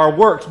saved by our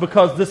works,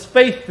 because this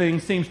faith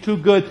thing seems too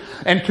good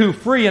and too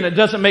free, and it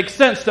doesn't make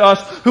sense to us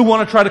who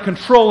want to try to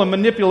control and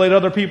manipulate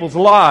other people's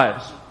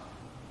lives.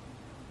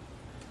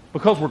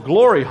 Because we're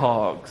glory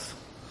hogs.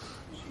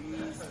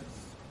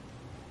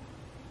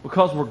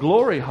 Because we're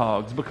glory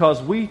hogs.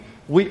 Because we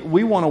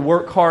want to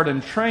work hard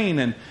and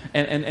train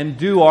and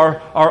do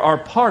our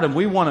part. And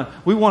we want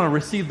to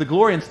receive the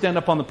glory and stand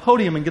up on the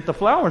podium and get the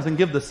flowers and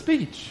give the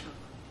speech.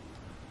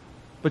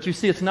 But you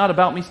see, it's not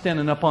about me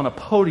standing up on a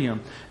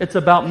podium. It's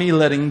about me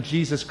letting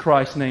Jesus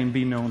Christ's name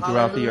be known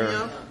throughout the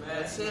earth.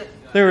 That's it.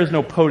 There is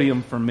no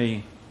podium for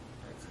me.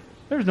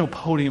 There's no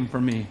podium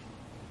for me.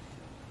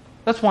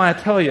 That's why I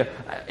tell you,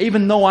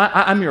 even though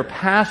I'm your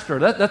pastor,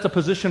 that's a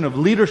position of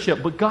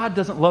leadership, but God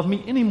doesn't love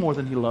me any more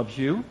than He loves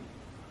you.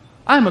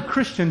 I'm a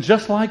Christian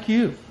just like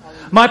you.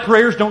 My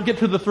prayers don't get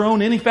to the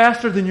throne any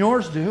faster than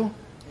yours do.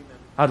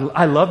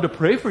 I love to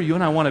pray for you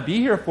and I want to be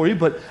here for you,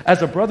 but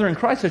as a brother in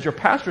Christ, as your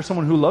pastor,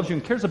 someone who loves you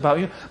and cares about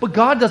you, but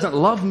God doesn't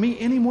love me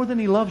any more than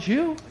He loves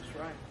you. That's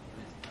right.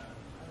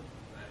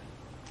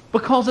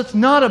 Because it's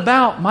not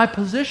about my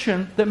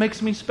position that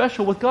makes me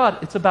special with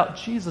God. It's about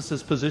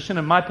Jesus' position,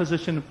 and my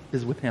position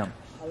is with Him.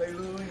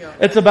 Hallelujah.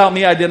 It's about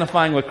me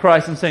identifying with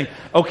Christ and saying,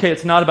 okay,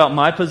 it's not about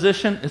my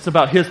position, it's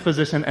about His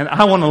position, and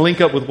I want to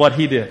link up with what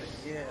He did.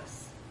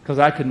 Yes. Because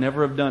I could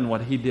never have done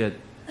what He did.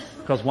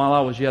 Because while I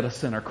was yet a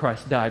sinner,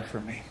 Christ died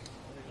for me.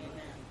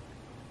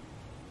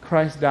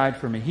 Christ died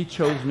for me. He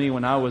chose me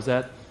when I was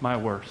at my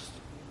worst.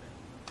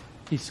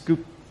 He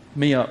scooped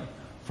me up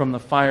from the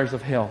fires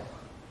of hell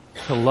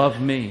to love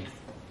me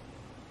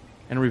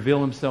and reveal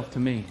Himself to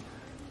me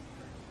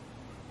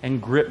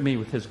and grip me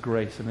with His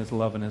grace and His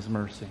love and His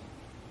mercy.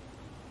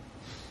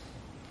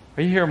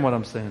 Are you hearing what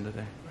I'm saying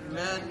today?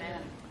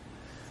 Amen.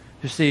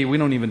 You see, we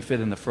don't even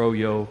fit in the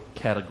froyo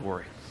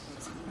category.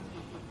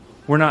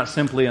 We're not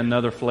simply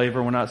another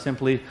flavor. We're not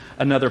simply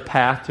another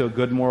path to a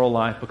good moral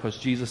life, because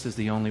Jesus is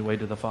the only way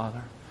to the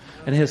Father.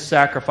 And His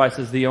sacrifice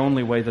is the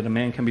only way that a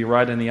man can be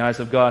right in the eyes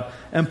of God.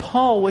 And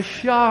Paul was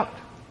shocked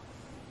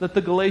that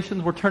the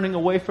Galatians were turning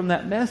away from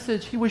that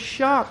message. He was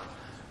shocked.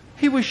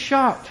 He was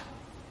shocked.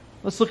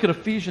 Let's look at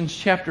Ephesians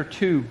chapter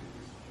 2.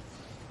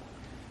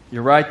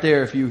 You're right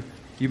there if you've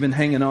been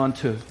hanging on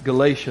to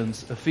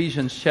Galatians.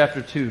 Ephesians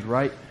chapter 2,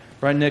 right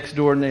next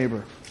door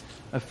neighbor.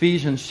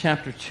 Ephesians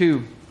chapter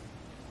 2.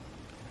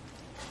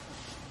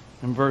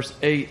 In verse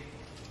 8, it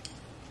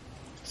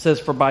says,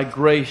 "For by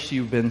grace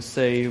you've been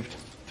saved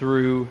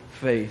through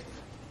faith."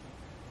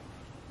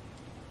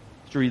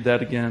 Let's read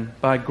that again.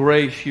 "By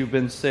grace you've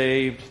been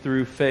saved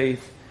through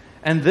faith.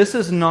 And this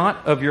is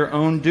not of your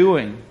own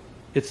doing.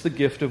 It's the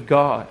gift of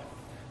God.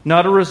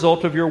 Not a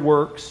result of your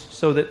works,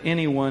 so that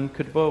anyone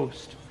could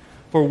boast.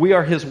 For we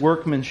are His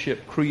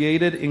workmanship,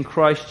 created in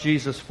Christ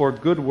Jesus for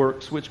good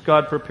works, which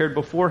God prepared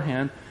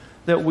beforehand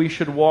that we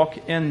should walk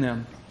in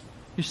them."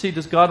 You see,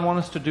 does God want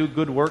us to do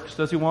good works?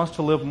 Does He want us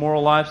to live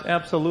moral lives?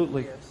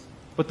 Absolutely. Yes.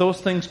 But those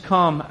things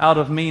come out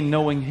of me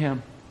knowing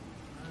Him.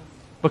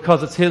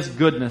 Because it's His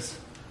goodness.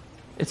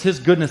 It's His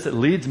goodness that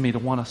leads me to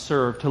want to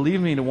serve, to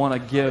lead me to want to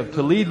give,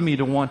 to lead me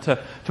to want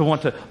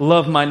to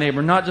love my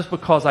neighbor. Not just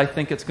because I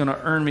think it's going to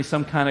earn me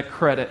some kind of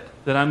credit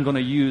that I'm going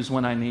to use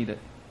when I need it.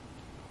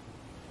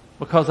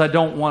 Because I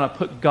don't want to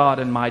put God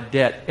in my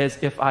debt as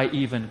if I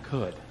even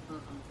could.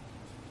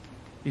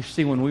 You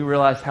see, when we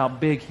realize how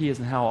big He is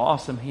and how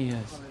awesome He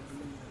is,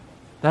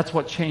 that's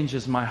what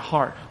changes my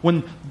heart.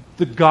 When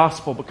the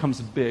gospel becomes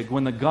big,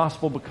 when the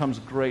gospel becomes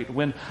great,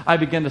 when I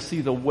begin to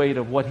see the weight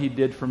of what He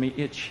did for me,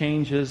 it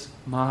changes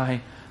my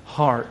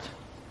heart.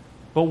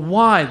 But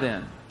why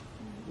then?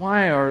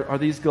 Why are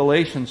these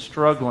Galatians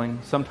struggling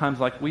sometimes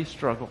like we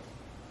struggle?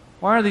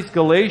 Why are these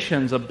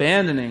Galatians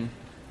abandoning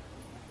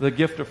the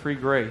gift of free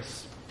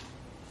grace?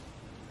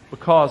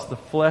 Because the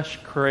flesh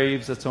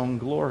craves its own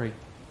glory.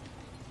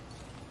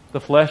 The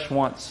flesh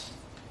wants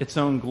its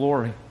own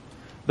glory.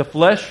 The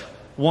flesh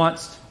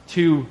wants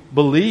to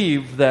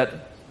believe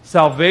that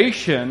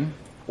salvation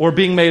or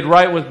being made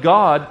right with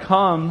God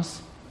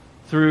comes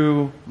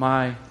through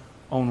my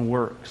own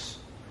works.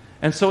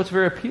 And so it's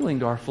very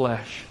appealing to our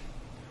flesh.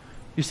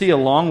 You see,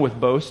 along with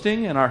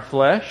boasting in our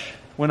flesh,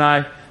 when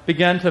I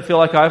begin to feel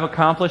like I've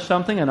accomplished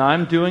something and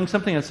I'm doing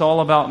something, it's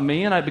all about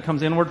me, and it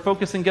becomes inward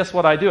focused, and guess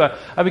what I do?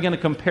 I begin to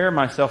compare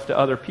myself to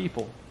other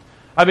people.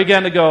 I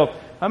began to go,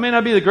 I may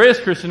not be the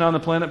greatest Christian on the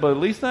planet, but at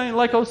least I ain't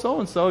like oh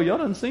so-and-so. Y'all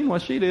done seen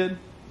what she did.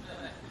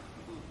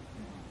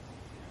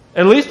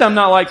 At least I'm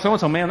not like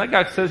so-and-so. Man, that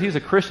guy says he's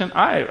a Christian.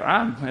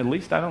 At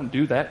least I don't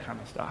do that kind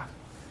of stuff.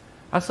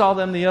 I saw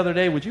them the other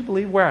day. Would you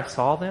believe where I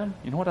saw them?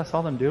 You know what I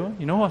saw them doing?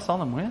 You know who I saw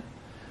them with?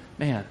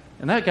 Man,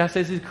 and that guy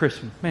says he's a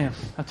Christian. Man,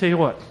 I'll tell you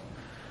what.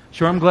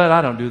 Sure, I'm glad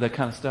I don't do that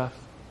kind of stuff.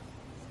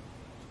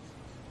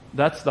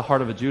 That's the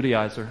heart of a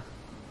Judaizer.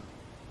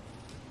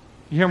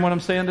 You hear what I'm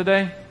saying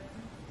today?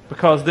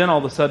 Because then all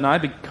of a sudden I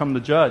become the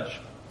judge.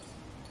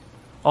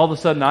 All of a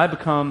sudden I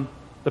become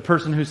the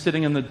person who's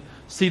sitting in the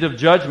seat of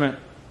judgment.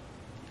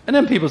 And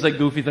then people say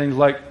goofy things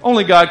like,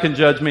 only God can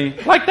judge me.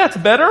 Like that's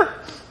better?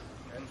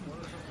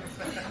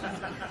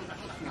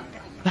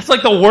 That's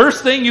like the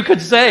worst thing you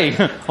could say.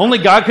 Only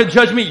God could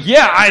judge me.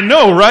 Yeah, I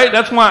know, right?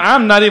 That's why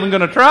I'm not even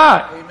going to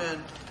try.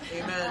 Amen.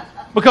 Amen.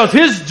 Because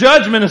His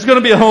judgment is going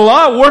to be a whole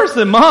lot worse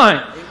than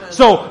mine.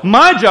 So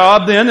my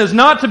job then is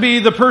not to be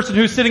the person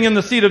who's sitting in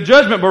the seat of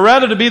judgment, but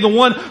rather to be the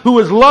one who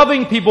is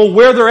loving people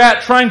where they're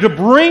at, trying to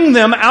bring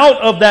them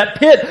out of that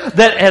pit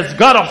that has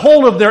got a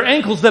hold of their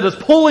ankles, that is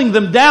pulling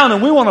them down,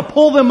 and we want to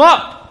pull them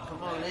up.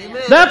 Come on,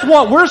 amen. That's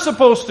what we're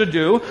supposed to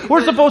do.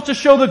 We're supposed to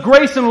show the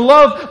grace and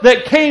love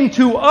that came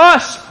to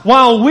us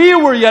while we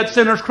were yet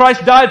sinners.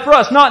 Christ died for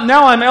us. Not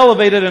now I'm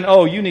elevated and,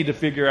 oh, you need to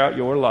figure out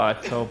your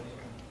life.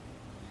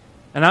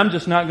 And I'm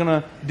just not going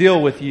to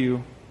deal with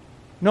you.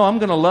 No, I'm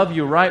going to love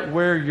you right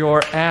where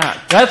you're at.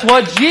 That's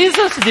what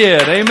Jesus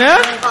did.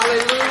 Amen?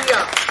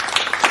 Hallelujah.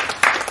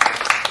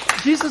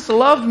 Jesus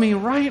loved me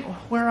right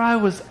where I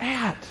was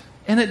at.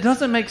 And it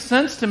doesn't make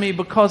sense to me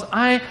because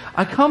I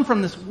come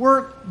from this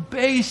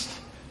work-based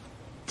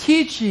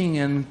teaching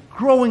and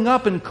growing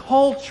up in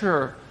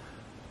culture,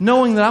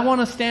 knowing that I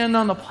want to stand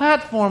on the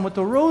platform with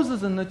the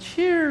roses and the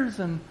cheers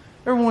and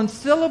everyone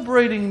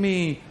celebrating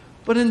me.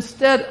 But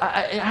instead,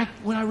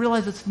 when I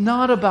realize it's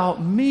not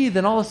about me,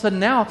 then all of a sudden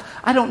now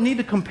I don't need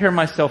to compare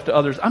myself to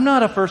others. I'm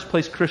not a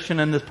first-place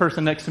Christian and this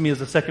person next to me is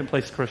a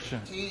second-place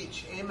Christian.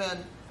 Teach. Amen.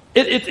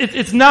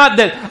 It's not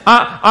that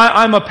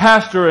I'm a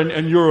pastor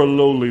and you're a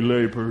lowly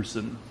lay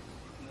person.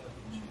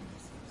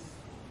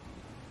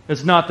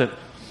 It's not that,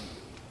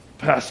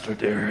 Pastor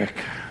Derek,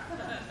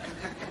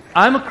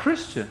 I'm a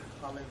Christian.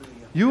 Hallelujah.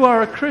 You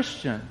are a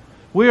Christian.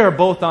 We are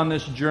both on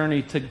this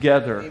journey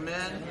together.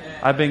 Amen.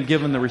 I've been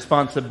given the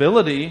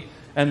responsibility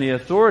and the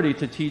authority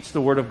to teach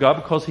the Word of God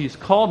because He's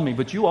called me.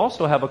 But you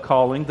also have a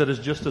calling that is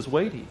just as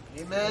weighty.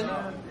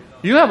 Amen.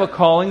 You have a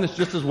calling that's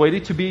just as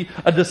weighty to be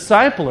a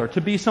discipler,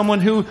 to be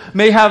someone who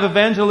may have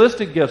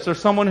evangelistic gifts or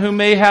someone who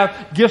may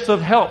have gifts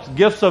of help,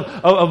 gifts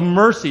of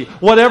mercy.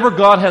 Whatever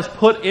God has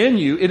put in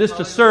you, it is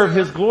to serve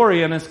His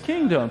glory and His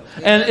kingdom.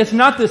 And it's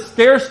not this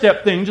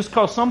stair-step thing just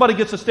because somebody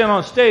gets to stand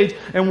on stage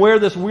and wear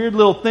this weird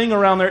little thing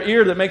around their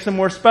ear that makes them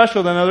more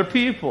special than other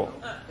people.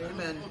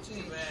 Amen.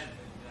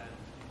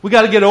 We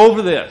got to get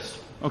over this,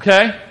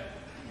 okay?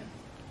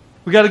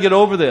 We got to get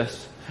over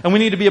this. And we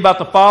need to be about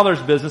the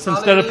Father's business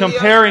instead of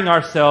comparing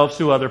ourselves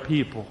to other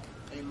people.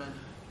 Amen.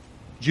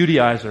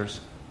 Judaizers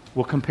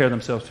will compare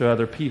themselves to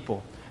other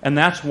people. And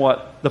that's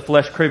what the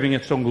flesh craving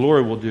its own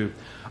glory will do.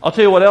 I'll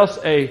tell you what else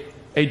a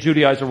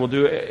Judaizer will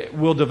do. It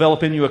will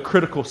develop in you a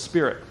critical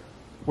spirit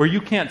where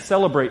you can't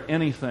celebrate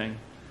anything.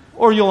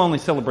 Or you'll only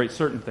celebrate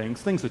certain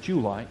things that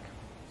you like.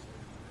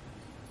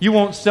 You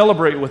won't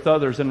celebrate with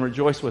others and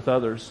rejoice with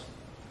others.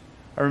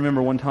 I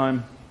remember one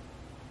time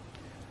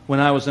when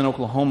I was in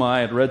Oklahoma, I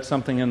had read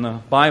something in the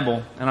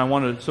Bible, and I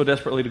wanted so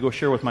desperately to go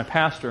share with my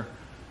pastor.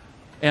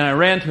 And I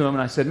ran to him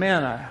and I said,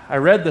 man, I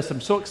read this. I'm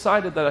so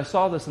excited that I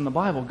saw this in the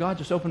Bible. God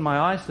just opened my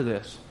eyes to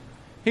this.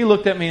 He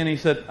looked at me and he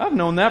said, I've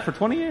known that for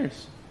 20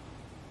 years.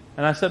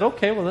 And I said,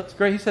 okay, well, that's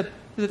great. He said,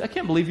 I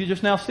can't believe you're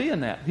just now seeing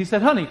that. He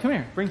said, honey, come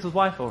here. Brings his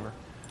wife over.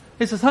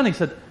 He says, honey, he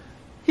said,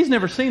 he's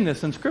never seen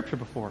this in Scripture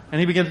before.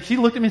 And she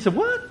looked at me and said,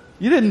 what?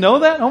 You didn't know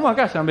that? Oh my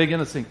gosh, I'm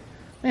beginning to think,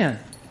 man,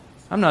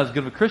 I'm not as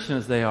good of a Christian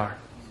as they are.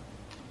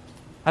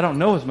 I don't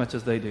know as much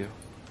as they do.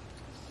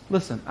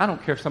 Listen, I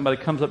don't care if somebody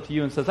comes up to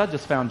you and says, I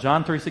just found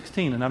John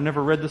 3:16 and I've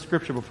never read the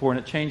Scripture before and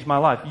it changed my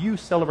life. You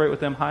celebrate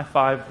with them,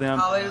 high-five them,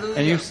 Hallelujah.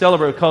 and you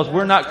celebrate because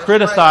we're not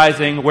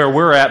criticizing where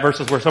we're at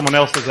versus where someone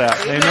else is at.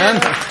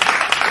 Amen?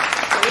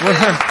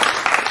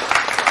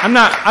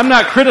 I'm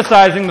not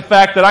criticizing the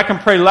fact that I can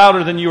pray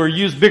louder than you or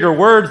use bigger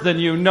words than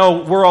you.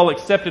 No, we're all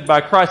accepted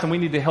by Christ and we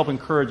need to help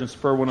encourage and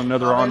spur one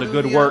another on to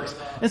good works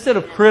instead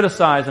of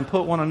criticize and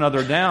put one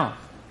another down.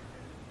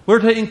 We're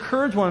to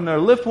encourage one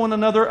another, lift one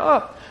another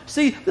up.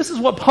 See, this is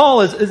what Paul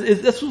is.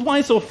 This is why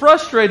he's so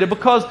frustrated,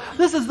 because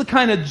this is the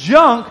kind of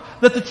junk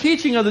that the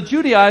teaching of the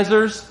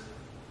Judaizers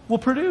will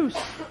produce.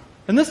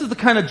 And this is the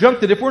kind of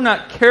junk that if we're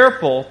not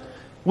careful,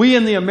 we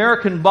in the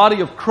American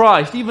body of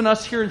Christ, even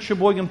us here in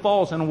Sheboygan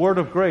Falls and Word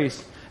of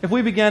Grace, if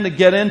we begin to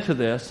get into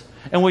this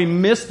and we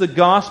miss the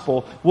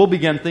gospel, we'll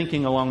begin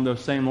thinking along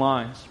those same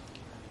lines.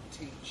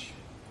 Teach.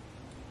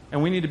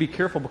 And we need to be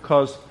careful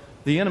because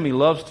the enemy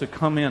loves to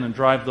come in and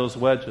drive those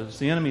wedges.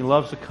 The enemy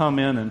loves to come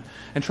in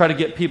and try to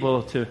get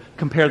people to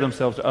compare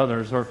themselves to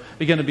others or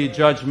begin to be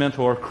judgmental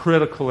or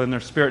critical in their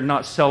spirit,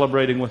 not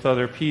celebrating with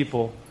other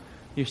people.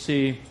 You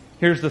see,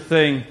 here's the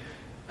thing.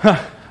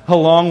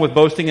 Along with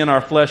boasting in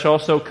our flesh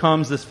also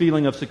comes this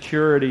feeling of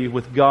security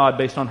with God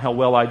based on how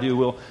well I do.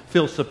 We'll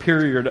feel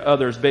superior to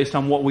others based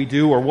on what we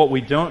do or what we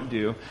don't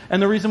do.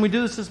 And the reason we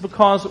do this is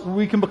because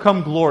we can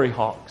become glory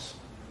hawks.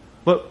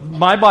 But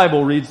my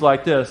Bible reads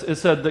like this. It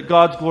said that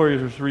God's glory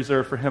is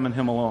reserved for Him and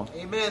Him alone.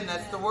 Amen.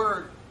 That's the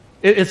word.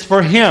 It's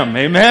for Him.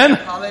 Amen?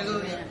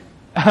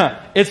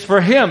 Hallelujah. It's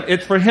for Him.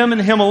 It's for Him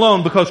and Him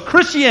alone, because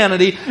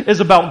Christianity is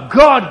about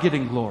God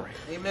getting glory.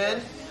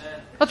 Amen.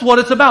 That's what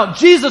it's about.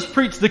 Jesus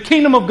preached the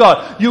kingdom of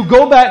God. You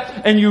go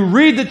back and you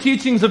read the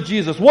teachings of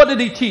Jesus. What did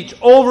He teach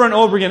over and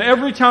over again?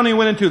 Every town He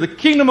went into, the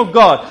kingdom of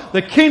God,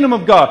 the kingdom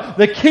of God,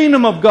 the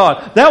kingdom of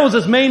God. That was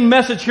His main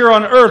message here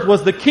on earth,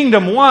 was the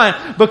kingdom.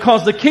 Why?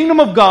 Because the kingdom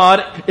of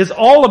God is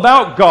all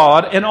about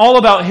God and all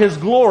about His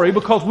glory,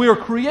 because we are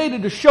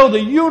created to show the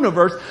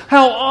universe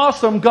how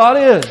awesome God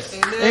is.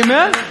 Amen.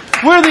 Amen?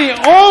 We're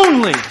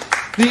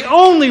the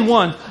only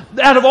one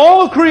out of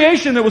all of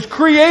creation that was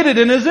created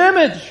in His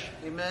image.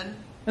 Amen.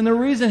 And the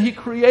reason He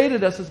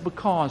created us is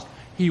because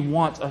He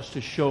wants us to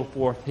show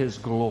forth His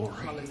glory.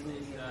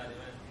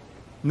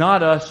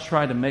 Not us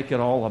try to make it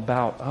all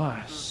about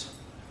us.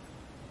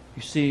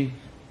 You see,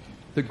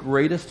 the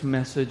greatest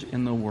message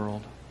in the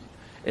world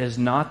is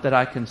not that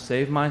I can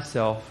save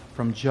myself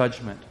from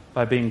judgment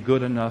by being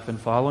good enough and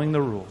following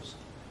the rules.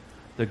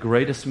 The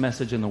greatest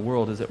message in the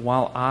world is that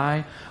while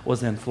I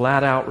was in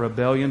flat-out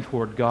rebellion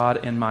toward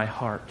God in my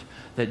heart,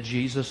 that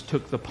Jesus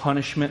took the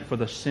punishment for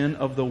the sin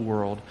of the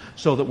world,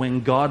 so that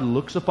when God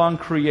looks upon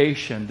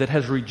creation that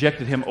has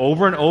rejected Him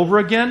over and over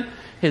again,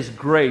 His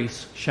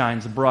grace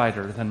shines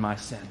brighter than my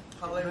sin.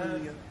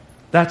 Hallelujah.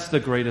 That's the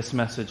greatest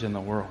message in the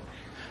world.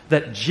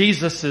 That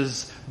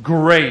Jesus'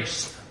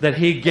 grace that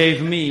He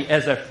gave me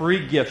as a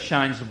free gift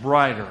shines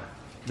brighter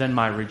than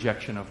my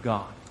rejection of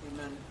God.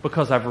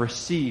 because I've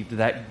received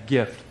that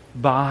gift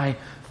by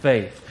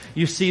faith.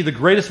 You see, the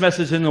greatest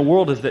message in the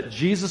world is that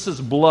Jesus'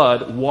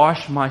 blood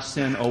washed my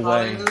sin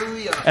away.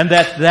 Hallelujah. And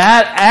that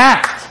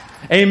act,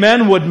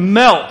 amen, would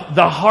melt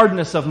the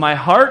hardness of my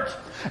heart,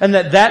 and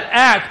that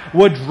act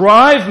would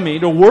drive me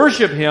to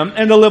worship Him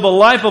and to live a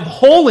life of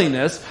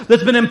holiness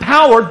that's been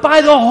empowered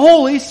by the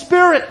Holy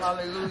Spirit.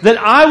 Hallelujah. That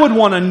I would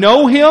want to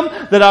know Him,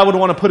 that I would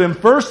want to put Him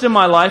first in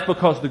my life,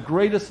 because the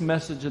greatest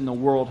message in the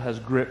world has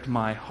gripped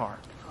my heart.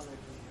 Hallelujah.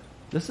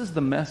 This is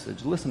the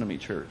message. Listen to me,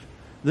 church.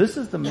 This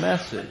is the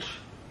message,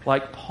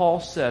 like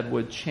Paul said,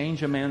 would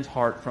change a man's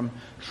heart from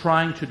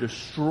trying to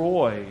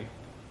destroy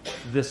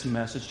this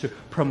message to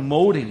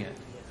promoting it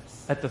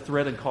at the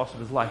threat and cost of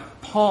his life.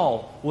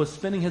 Paul was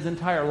spending his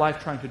entire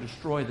life trying to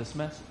destroy this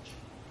message.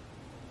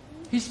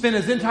 He spent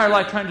his entire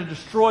life trying to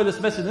destroy this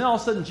message. And then all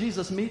of a sudden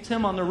Jesus meets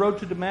him on the road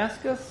to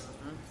Damascus,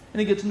 and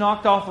he gets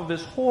knocked off of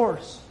his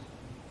horse.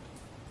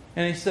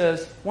 And he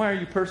says, "Why are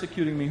you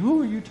persecuting me?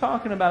 Who are you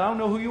talking about? I don't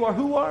know who you are.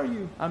 Who are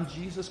you?" "I'm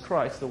Jesus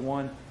Christ, the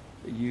one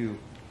that you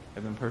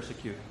have been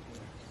persecuting."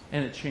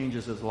 And it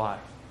changes his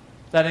life.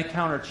 That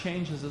encounter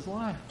changes his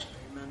life.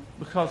 Amen.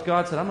 Because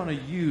God said, "I'm going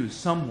to use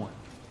someone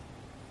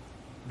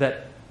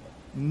that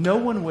no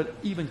one would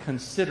even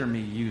consider me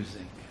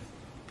using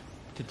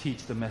to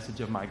teach the message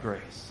of my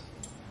grace."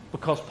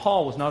 Because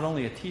Paul was not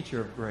only a teacher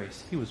of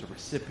grace, he was a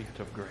recipient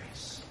of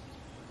grace.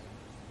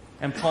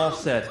 And Paul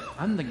said,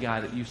 "I'm the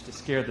guy that used to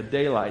scare the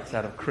daylights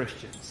out of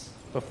Christians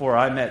before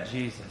I met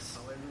Jesus.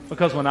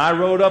 Because when I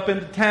rode up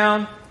into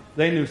town,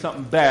 they knew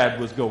something bad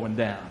was going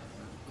down.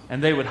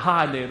 And they would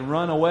hide, they would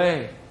run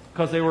away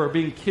because they were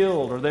being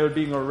killed or they were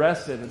being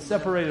arrested and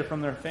separated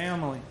from their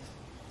families."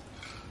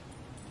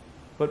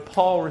 But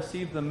Paul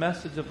received the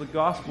message of the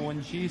gospel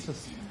when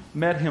Jesus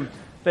met him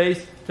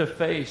face to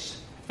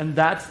face. And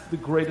that's the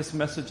greatest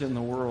message in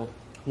the world.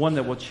 One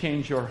that will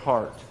change your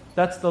heart.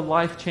 That's the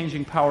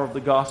life-changing power of the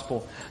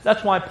gospel.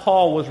 That's why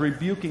Paul was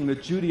rebuking the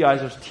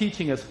Judaizers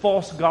teaching as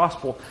false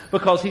gospel,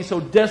 because he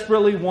so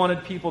desperately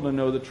wanted people to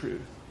know the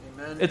truth.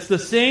 Amen. It's the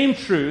same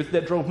truth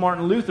that drove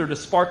Martin Luther to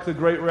spark the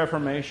Great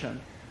Reformation.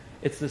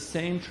 It's the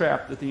same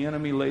trap that the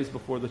enemy lays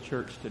before the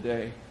church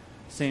today.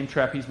 Same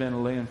trap he's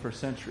been laying for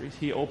centuries.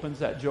 He opens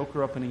that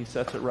joker up and he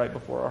sets it right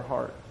before our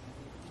heart.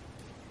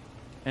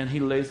 And he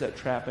lays that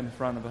trap in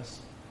front of us.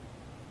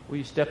 Will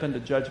you step into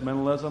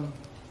judgmentalism?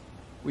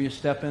 Will you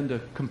step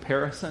into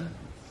comparison?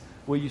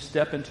 Will you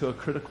step into a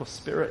critical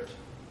spirit?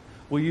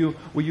 Will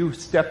you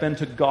step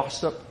into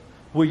gossip?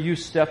 Will you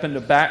step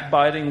into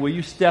backbiting? Will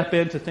you step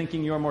into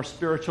thinking you're more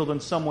spiritual than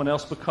someone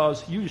else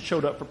because you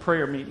showed up for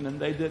prayer meeting and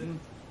they didn't?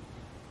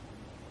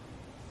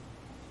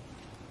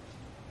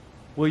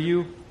 Will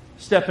you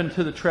step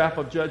into the trap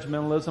of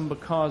judgmentalism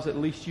because at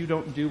least you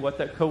don't do what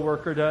that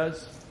coworker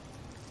does?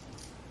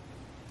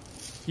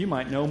 You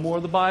might know more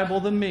of the Bible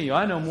than me.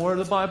 I know more of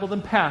the Bible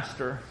than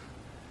Pastor.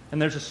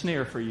 And there's a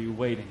snare for you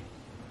waiting.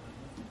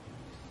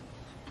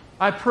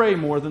 I pray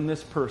more than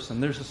this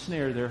person. There's a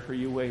snare there for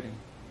you waiting.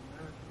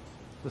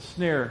 The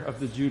snare of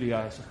the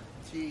Judaizer.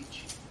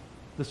 Teach.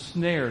 The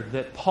snare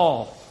that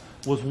Paul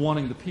was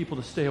wanting the people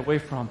to stay away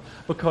from.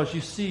 Because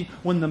you see,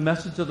 when the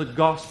message of the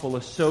gospel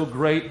is so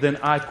great, then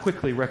I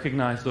quickly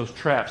recognize those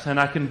traps. And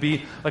I can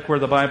be like where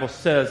the Bible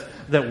says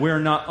that we're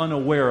not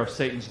unaware of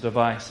Satan's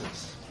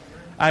devices.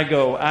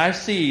 I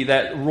see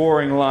that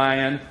roaring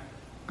lion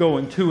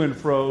going to and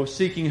fro,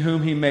 seeking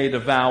whom he may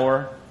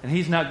devour. And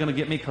he's not going to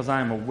get me because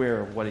I'm aware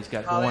of what he's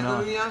got going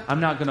on. Hallelujah. I'm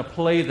not going to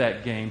play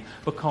that game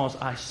because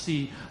I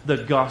see the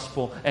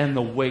gospel and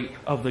the weight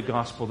of the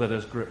gospel that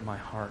has gripped my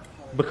heart.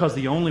 Because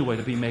the only way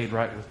to be made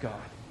right with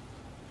God,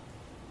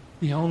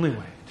 the only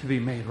way to be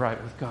made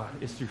right with God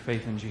is through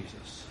faith in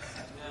Jesus.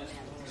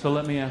 So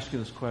let me ask you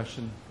this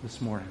question this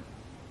morning.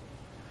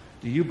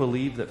 Do you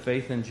believe that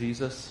faith in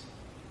Jesus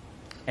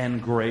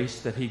and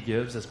grace that He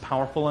gives is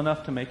powerful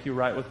enough to make you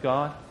right with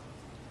God?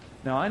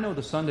 Now, I know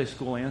the Sunday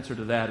school answer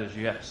to that is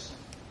yes.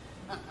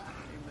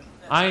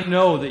 I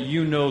know that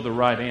you know the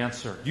right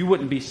answer. You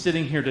wouldn't be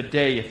sitting here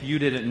today if you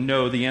didn't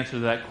know the answer to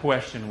that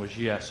question was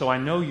yes. So I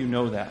know you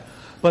know that.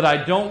 But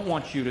I don't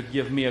want you to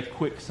give me a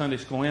quick Sunday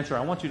school answer.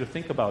 I want you to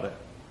think about it.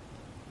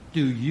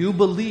 Do you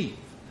believe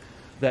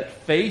that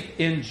faith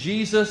in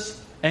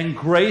Jesus and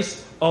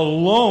grace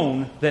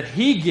alone that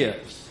He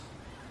gives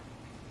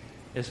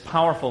is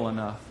powerful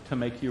enough to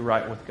make you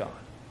right with God?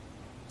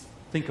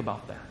 Think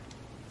about that.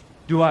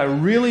 Do I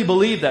really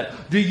believe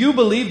that? Do you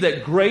believe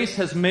that grace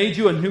has made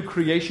you a new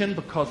creation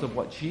because of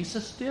what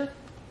Jesus did?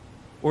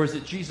 Or is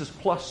it Jesus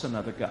plus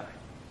another guy?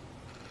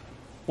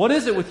 What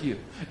is it with you?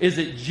 Is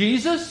it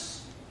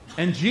Jesus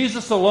and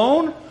Jesus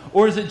alone?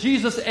 Or is it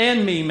Jesus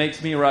and me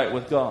makes me right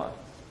with God?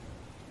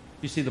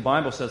 You see, the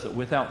Bible says that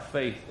without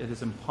faith, it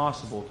is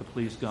impossible to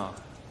please God.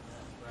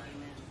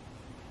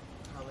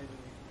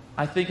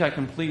 I think I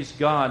can please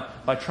God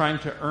by trying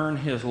to earn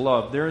His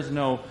love. There is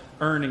no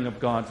earning of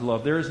God's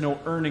love. There is no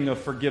earning of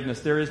forgiveness.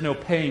 There is no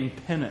paying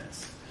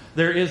penance.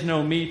 There is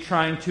no me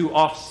trying to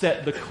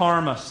offset the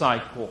karma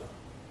cycle.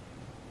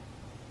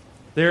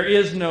 There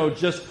is no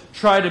just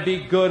try to be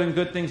good and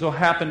good things will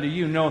happen to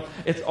you. No,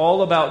 it's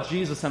all about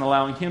Jesus and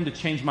allowing Him to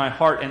change my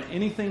heart. And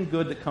anything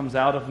good that comes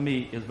out of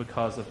me is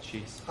because of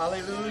Jesus.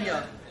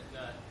 Hallelujah.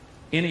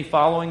 Any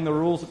following the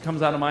rules that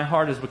comes out of my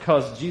heart is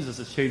because Jesus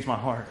has changed my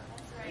heart.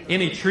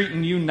 Any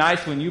treating you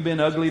nice when you've been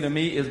ugly to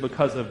me is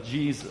because of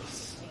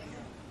Jesus.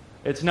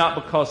 It's not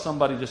because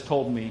somebody just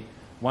told me,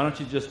 why don't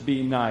you just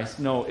be nice?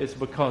 No, it's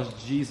because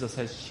Jesus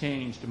has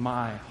changed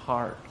my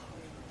heart.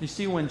 You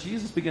see, when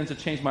Jesus begins to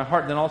change my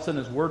heart, then all of a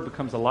sudden His Word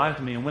becomes alive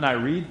to me. And when I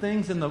read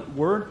things in the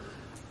Word,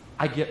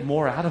 I get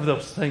more out of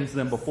those things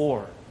than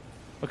before.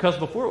 Because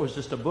before it was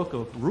just a book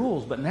of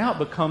rules, but now it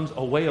becomes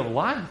a way of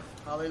life.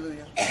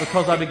 Hallelujah.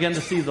 Because I begin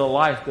to see the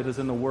life that is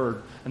in the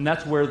Word. And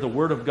that's where the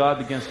Word of God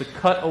begins to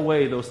cut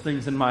away those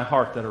things in my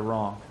heart that are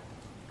wrong.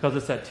 Because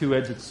it's that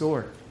two-edged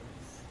sword.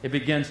 It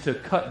begins to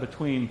cut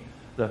between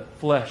the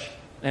flesh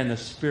and the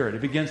spirit.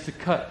 It begins to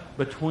cut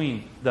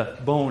between the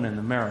bone and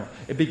the marrow.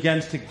 It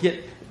begins to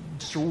get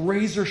just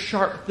razor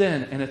sharp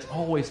thin, and it's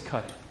always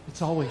cutting.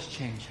 It's always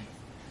changing.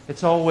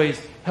 It's always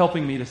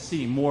helping me to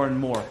see more and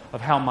more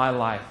of how my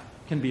life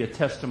can be a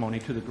testimony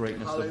to the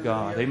greatness of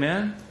God.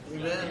 Amen?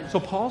 Amen. So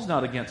Paul's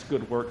not against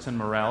good works and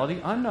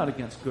morality. I'm not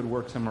against good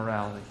works and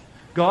morality.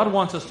 God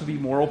wants us to be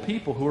moral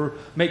people who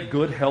make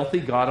good, healthy,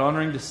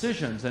 God-honoring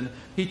decisions. And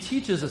He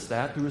teaches us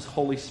that through His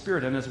Holy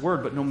Spirit and His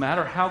Word. But no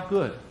matter how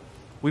good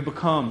we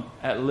become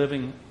at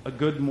living a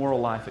good moral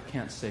life, it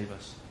can't save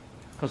us.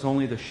 Because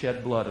only the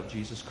shed blood of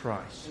Jesus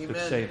Christ could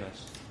Amen. save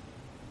us.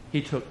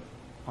 He took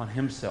on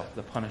Himself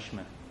the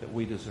punishment that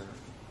we deserve.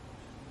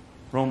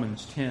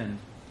 Romans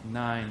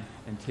 10:9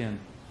 and 10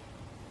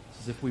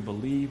 says, if we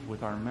believe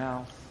with our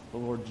mouth the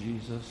Lord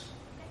Jesus,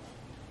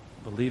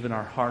 believe in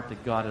our heart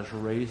that God has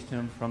raised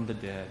Him from the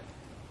dead,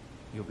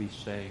 you'll be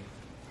saved.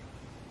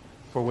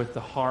 For with the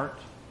heart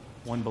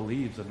one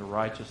believes unto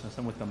righteousness,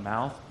 and with the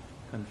mouth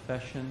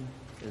confession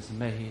is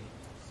made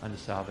unto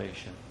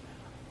salvation.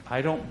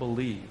 I don't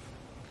believe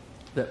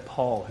that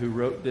Paul, who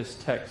wrote this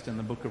text in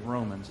the book of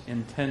Romans,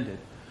 intended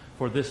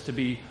for this to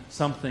be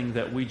something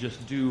that we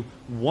just do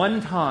one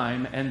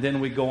time and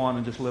then we go on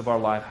and just live our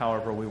life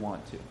however we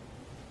want to.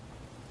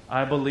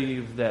 I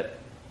believe that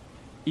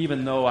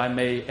even though I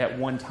may at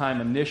one time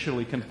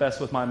initially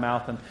confess with my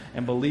mouth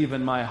and believe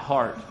in my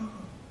heart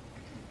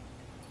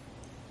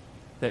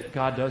that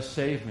God does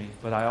save me,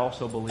 but I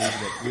also believe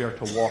that we are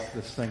to walk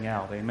this thing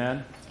out.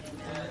 Amen?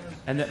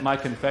 And that my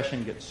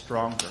confession gets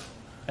stronger.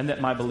 And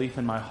that my belief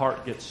in my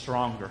heart gets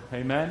stronger.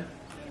 Amen?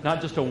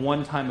 Not just a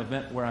one-time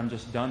event where I'm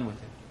just done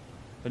with it.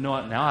 But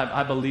no, now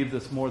I believe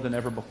this more than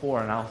ever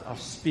before, and I'll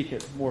speak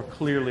it more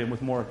clearly and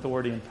with more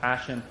authority and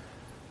passion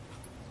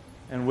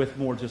and with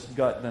more just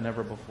gut than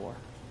ever before.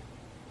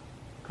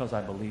 Because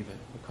I believe it.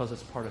 Because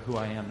it's part of who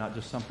I am, not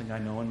just something I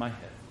know in my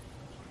head.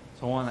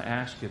 So I want to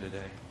ask you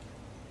today,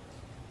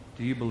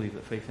 do you believe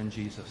that faith in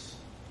Jesus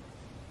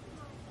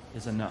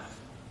is enough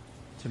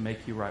to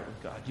make you right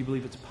with God? Do you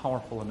believe it's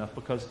powerful enough?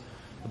 Because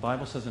the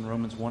Bible says in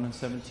Romans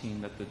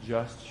 1:17 that the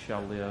just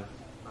shall live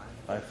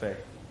by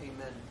faith.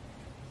 Amen.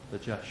 The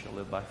just shall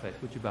live by faith.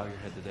 Would you bow your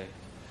head today?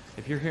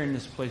 If you're here in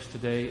this place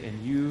today and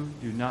you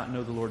do not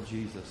know the Lord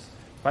Jesus,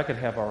 if I could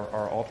have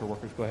our altar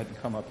workers go ahead and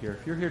come up here.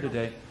 If you're here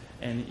today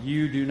and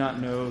you do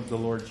not know the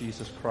Lord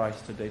Jesus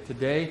Christ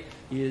today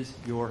is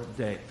your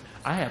day.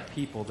 I have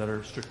people that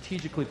are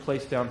strategically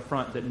placed down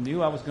front that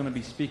knew I was going to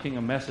be speaking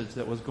a message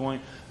that was going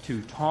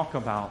to talk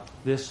about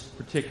this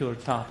particular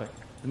topic.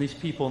 And these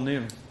people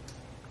knew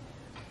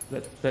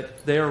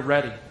that they are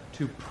ready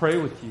to pray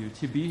with you,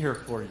 to be here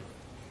for you.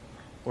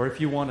 Or if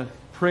you want to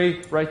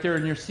pray right there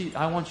in your seat,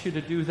 I want you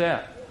to do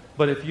that.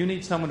 But if you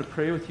need someone to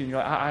pray with you, and you're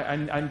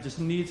like, I just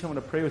need someone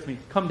to pray with me,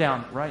 come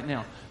down right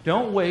now.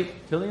 Don't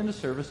wait till the end of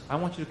service. I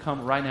want you to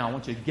come right now. I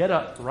want you to get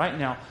up right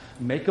now,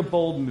 make a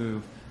bold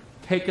move,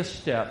 take a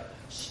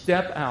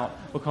step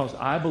out, because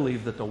I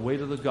believe that the weight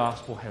of the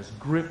gospel has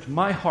gripped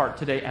my heart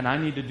today, and I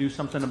need to do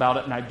something about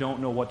it, and I don't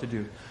know what to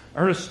do. I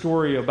heard a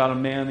story about a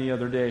man the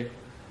other day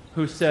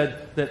who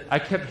said that I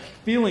kept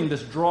feeling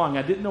this drawing.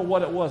 I didn't know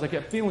what it was. I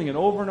kept feeling it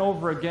over and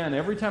over again.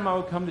 Every time I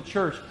would come to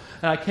church,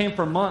 and I came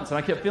for months, and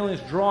I kept feeling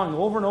this drawing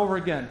over and over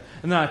again.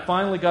 And then I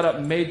finally got up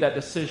and made that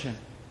decision.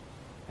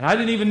 And I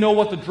didn't even know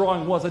what the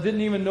drawing was. I didn't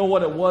even know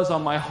what it was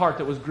on my heart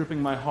that was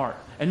gripping my heart.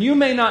 And you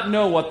may not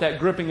know what that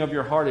gripping of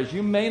your heart is.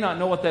 You may not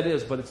know what that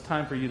is, but it's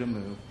time for you to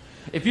move.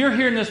 If you're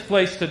here in this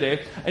place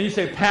today, and you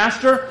say,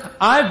 Pastor,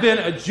 I've been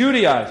a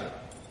Judaizer,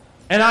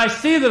 and I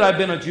see that I've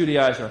been a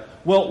Judaizer.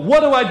 Well, what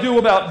do I do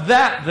about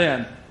that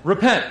then?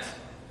 Repent.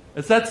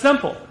 It's that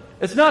simple.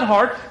 It's not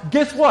hard.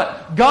 Guess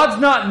what?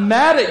 God's not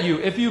mad at you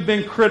if you've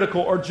been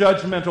critical or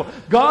judgmental.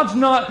 God's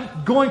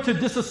not going to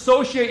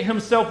disassociate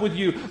Himself with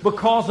you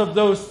because of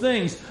those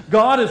things.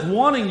 God is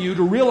wanting you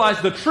to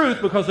realize the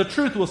truth, because the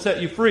truth will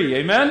set you free.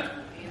 Amen?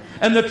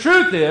 And the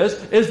truth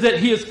is that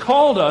He has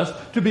called us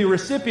to be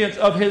recipients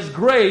of His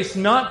grace,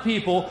 not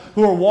people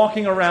who are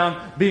walking around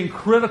being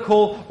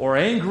critical or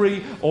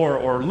angry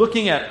or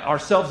looking at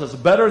ourselves as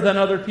better than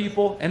other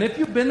people. And if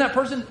you've been that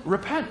person,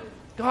 repent.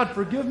 God,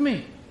 forgive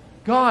me.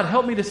 God,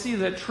 help me to see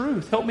that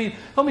truth. Help me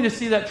to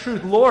see that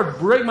truth. Lord,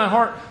 break my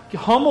heart.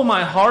 Humble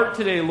my heart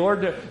today,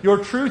 Lord. Your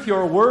truth,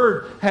 your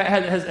word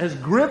has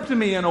gripped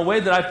me in a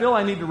way that I feel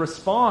I need to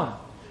respond.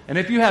 And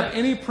if you have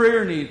any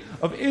prayer need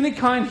of any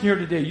kind here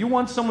today, you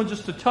want someone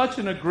just to touch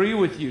and agree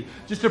with you,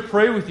 just to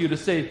pray with you, to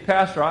say,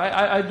 Pastor,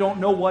 I don't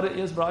know what it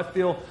is, but I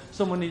feel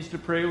someone needs to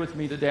pray with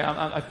me today.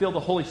 I feel the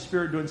Holy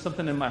Spirit doing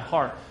something in my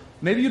heart.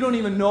 Maybe you don't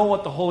even know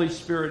what the Holy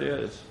Spirit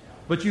is,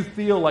 but you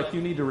feel like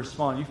you need to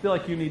respond. You feel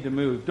like you need to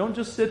move. Don't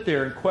just sit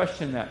there and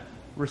question that.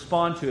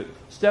 Respond to it.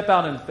 Step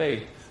out in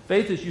faith.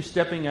 Faith is you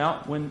stepping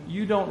out when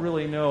you don't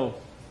really know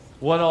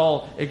what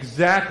all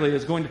exactly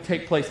is going to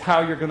take place, how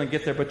you're going to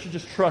get there, but you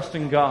just trust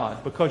in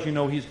God because you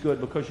know He's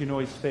good, because you know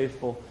He's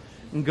faithful.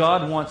 And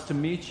God wants to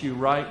meet you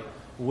right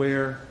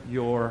where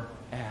you're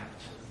at.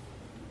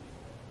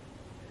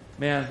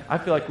 Man, I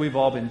feel like we've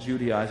all been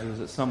Judaizers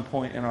at some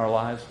point in our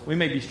lives. We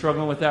may be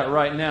struggling with that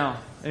right now.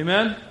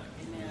 Amen?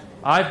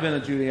 I've been a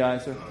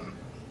Judaizer.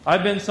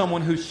 I've been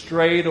someone who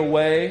strayed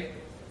away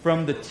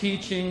from the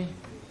teaching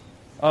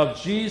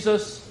of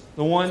Jesus,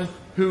 the one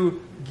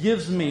who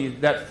gives me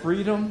that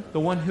freedom, the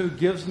one who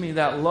gives me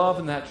that love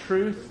and that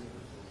truth,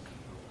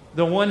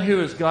 the one who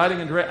is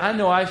guiding and directing. I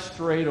know I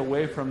strayed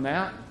away from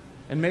that.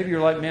 And maybe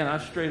you're like, man,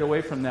 I've strayed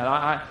away from that.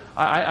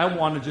 I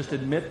want to just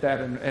admit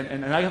that,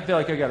 and I feel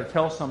like I got to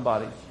tell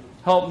somebody,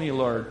 help me,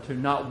 Lord, to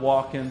not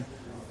walk in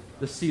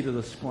the seat of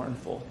the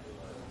scornful.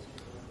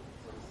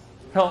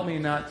 Help me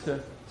not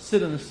to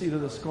sit in the seat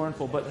of the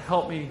scornful, but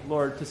help me,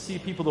 Lord, to see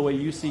people the way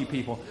you see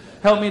people.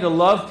 Help me to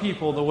love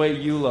people the way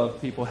you love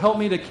people. Help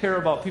me to care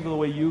about people the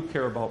way you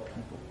care about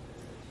people.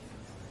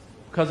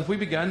 Because if we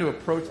begin to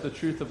approach the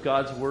truth of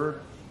God's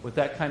Word with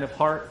that kind of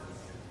heart,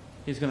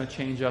 He's going to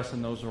change us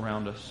and those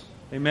around us.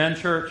 Amen,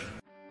 church?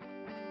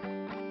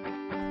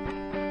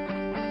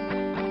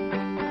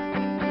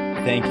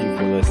 Thank you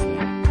for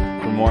listening.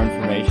 For more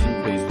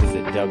information, please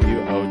visit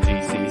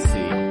wogcc.com.